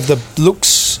 Yet I have the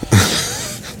looks.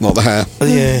 Not the hair.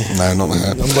 Yeah. No, not the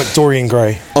hair. I'm like Dorian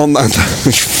Gray. On that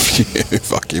you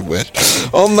fucking wish.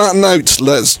 On that note,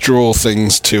 let's draw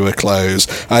things to a close.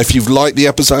 If you've liked the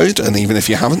episode, and even if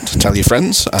you haven't, tell your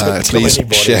friends. Please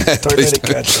share.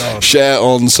 Share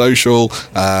on social.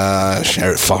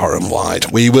 Share it far and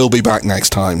wide. We will be back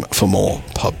next time for more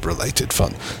pub-related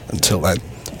fun. Until then,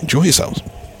 enjoy yourselves.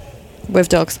 With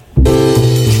dogs.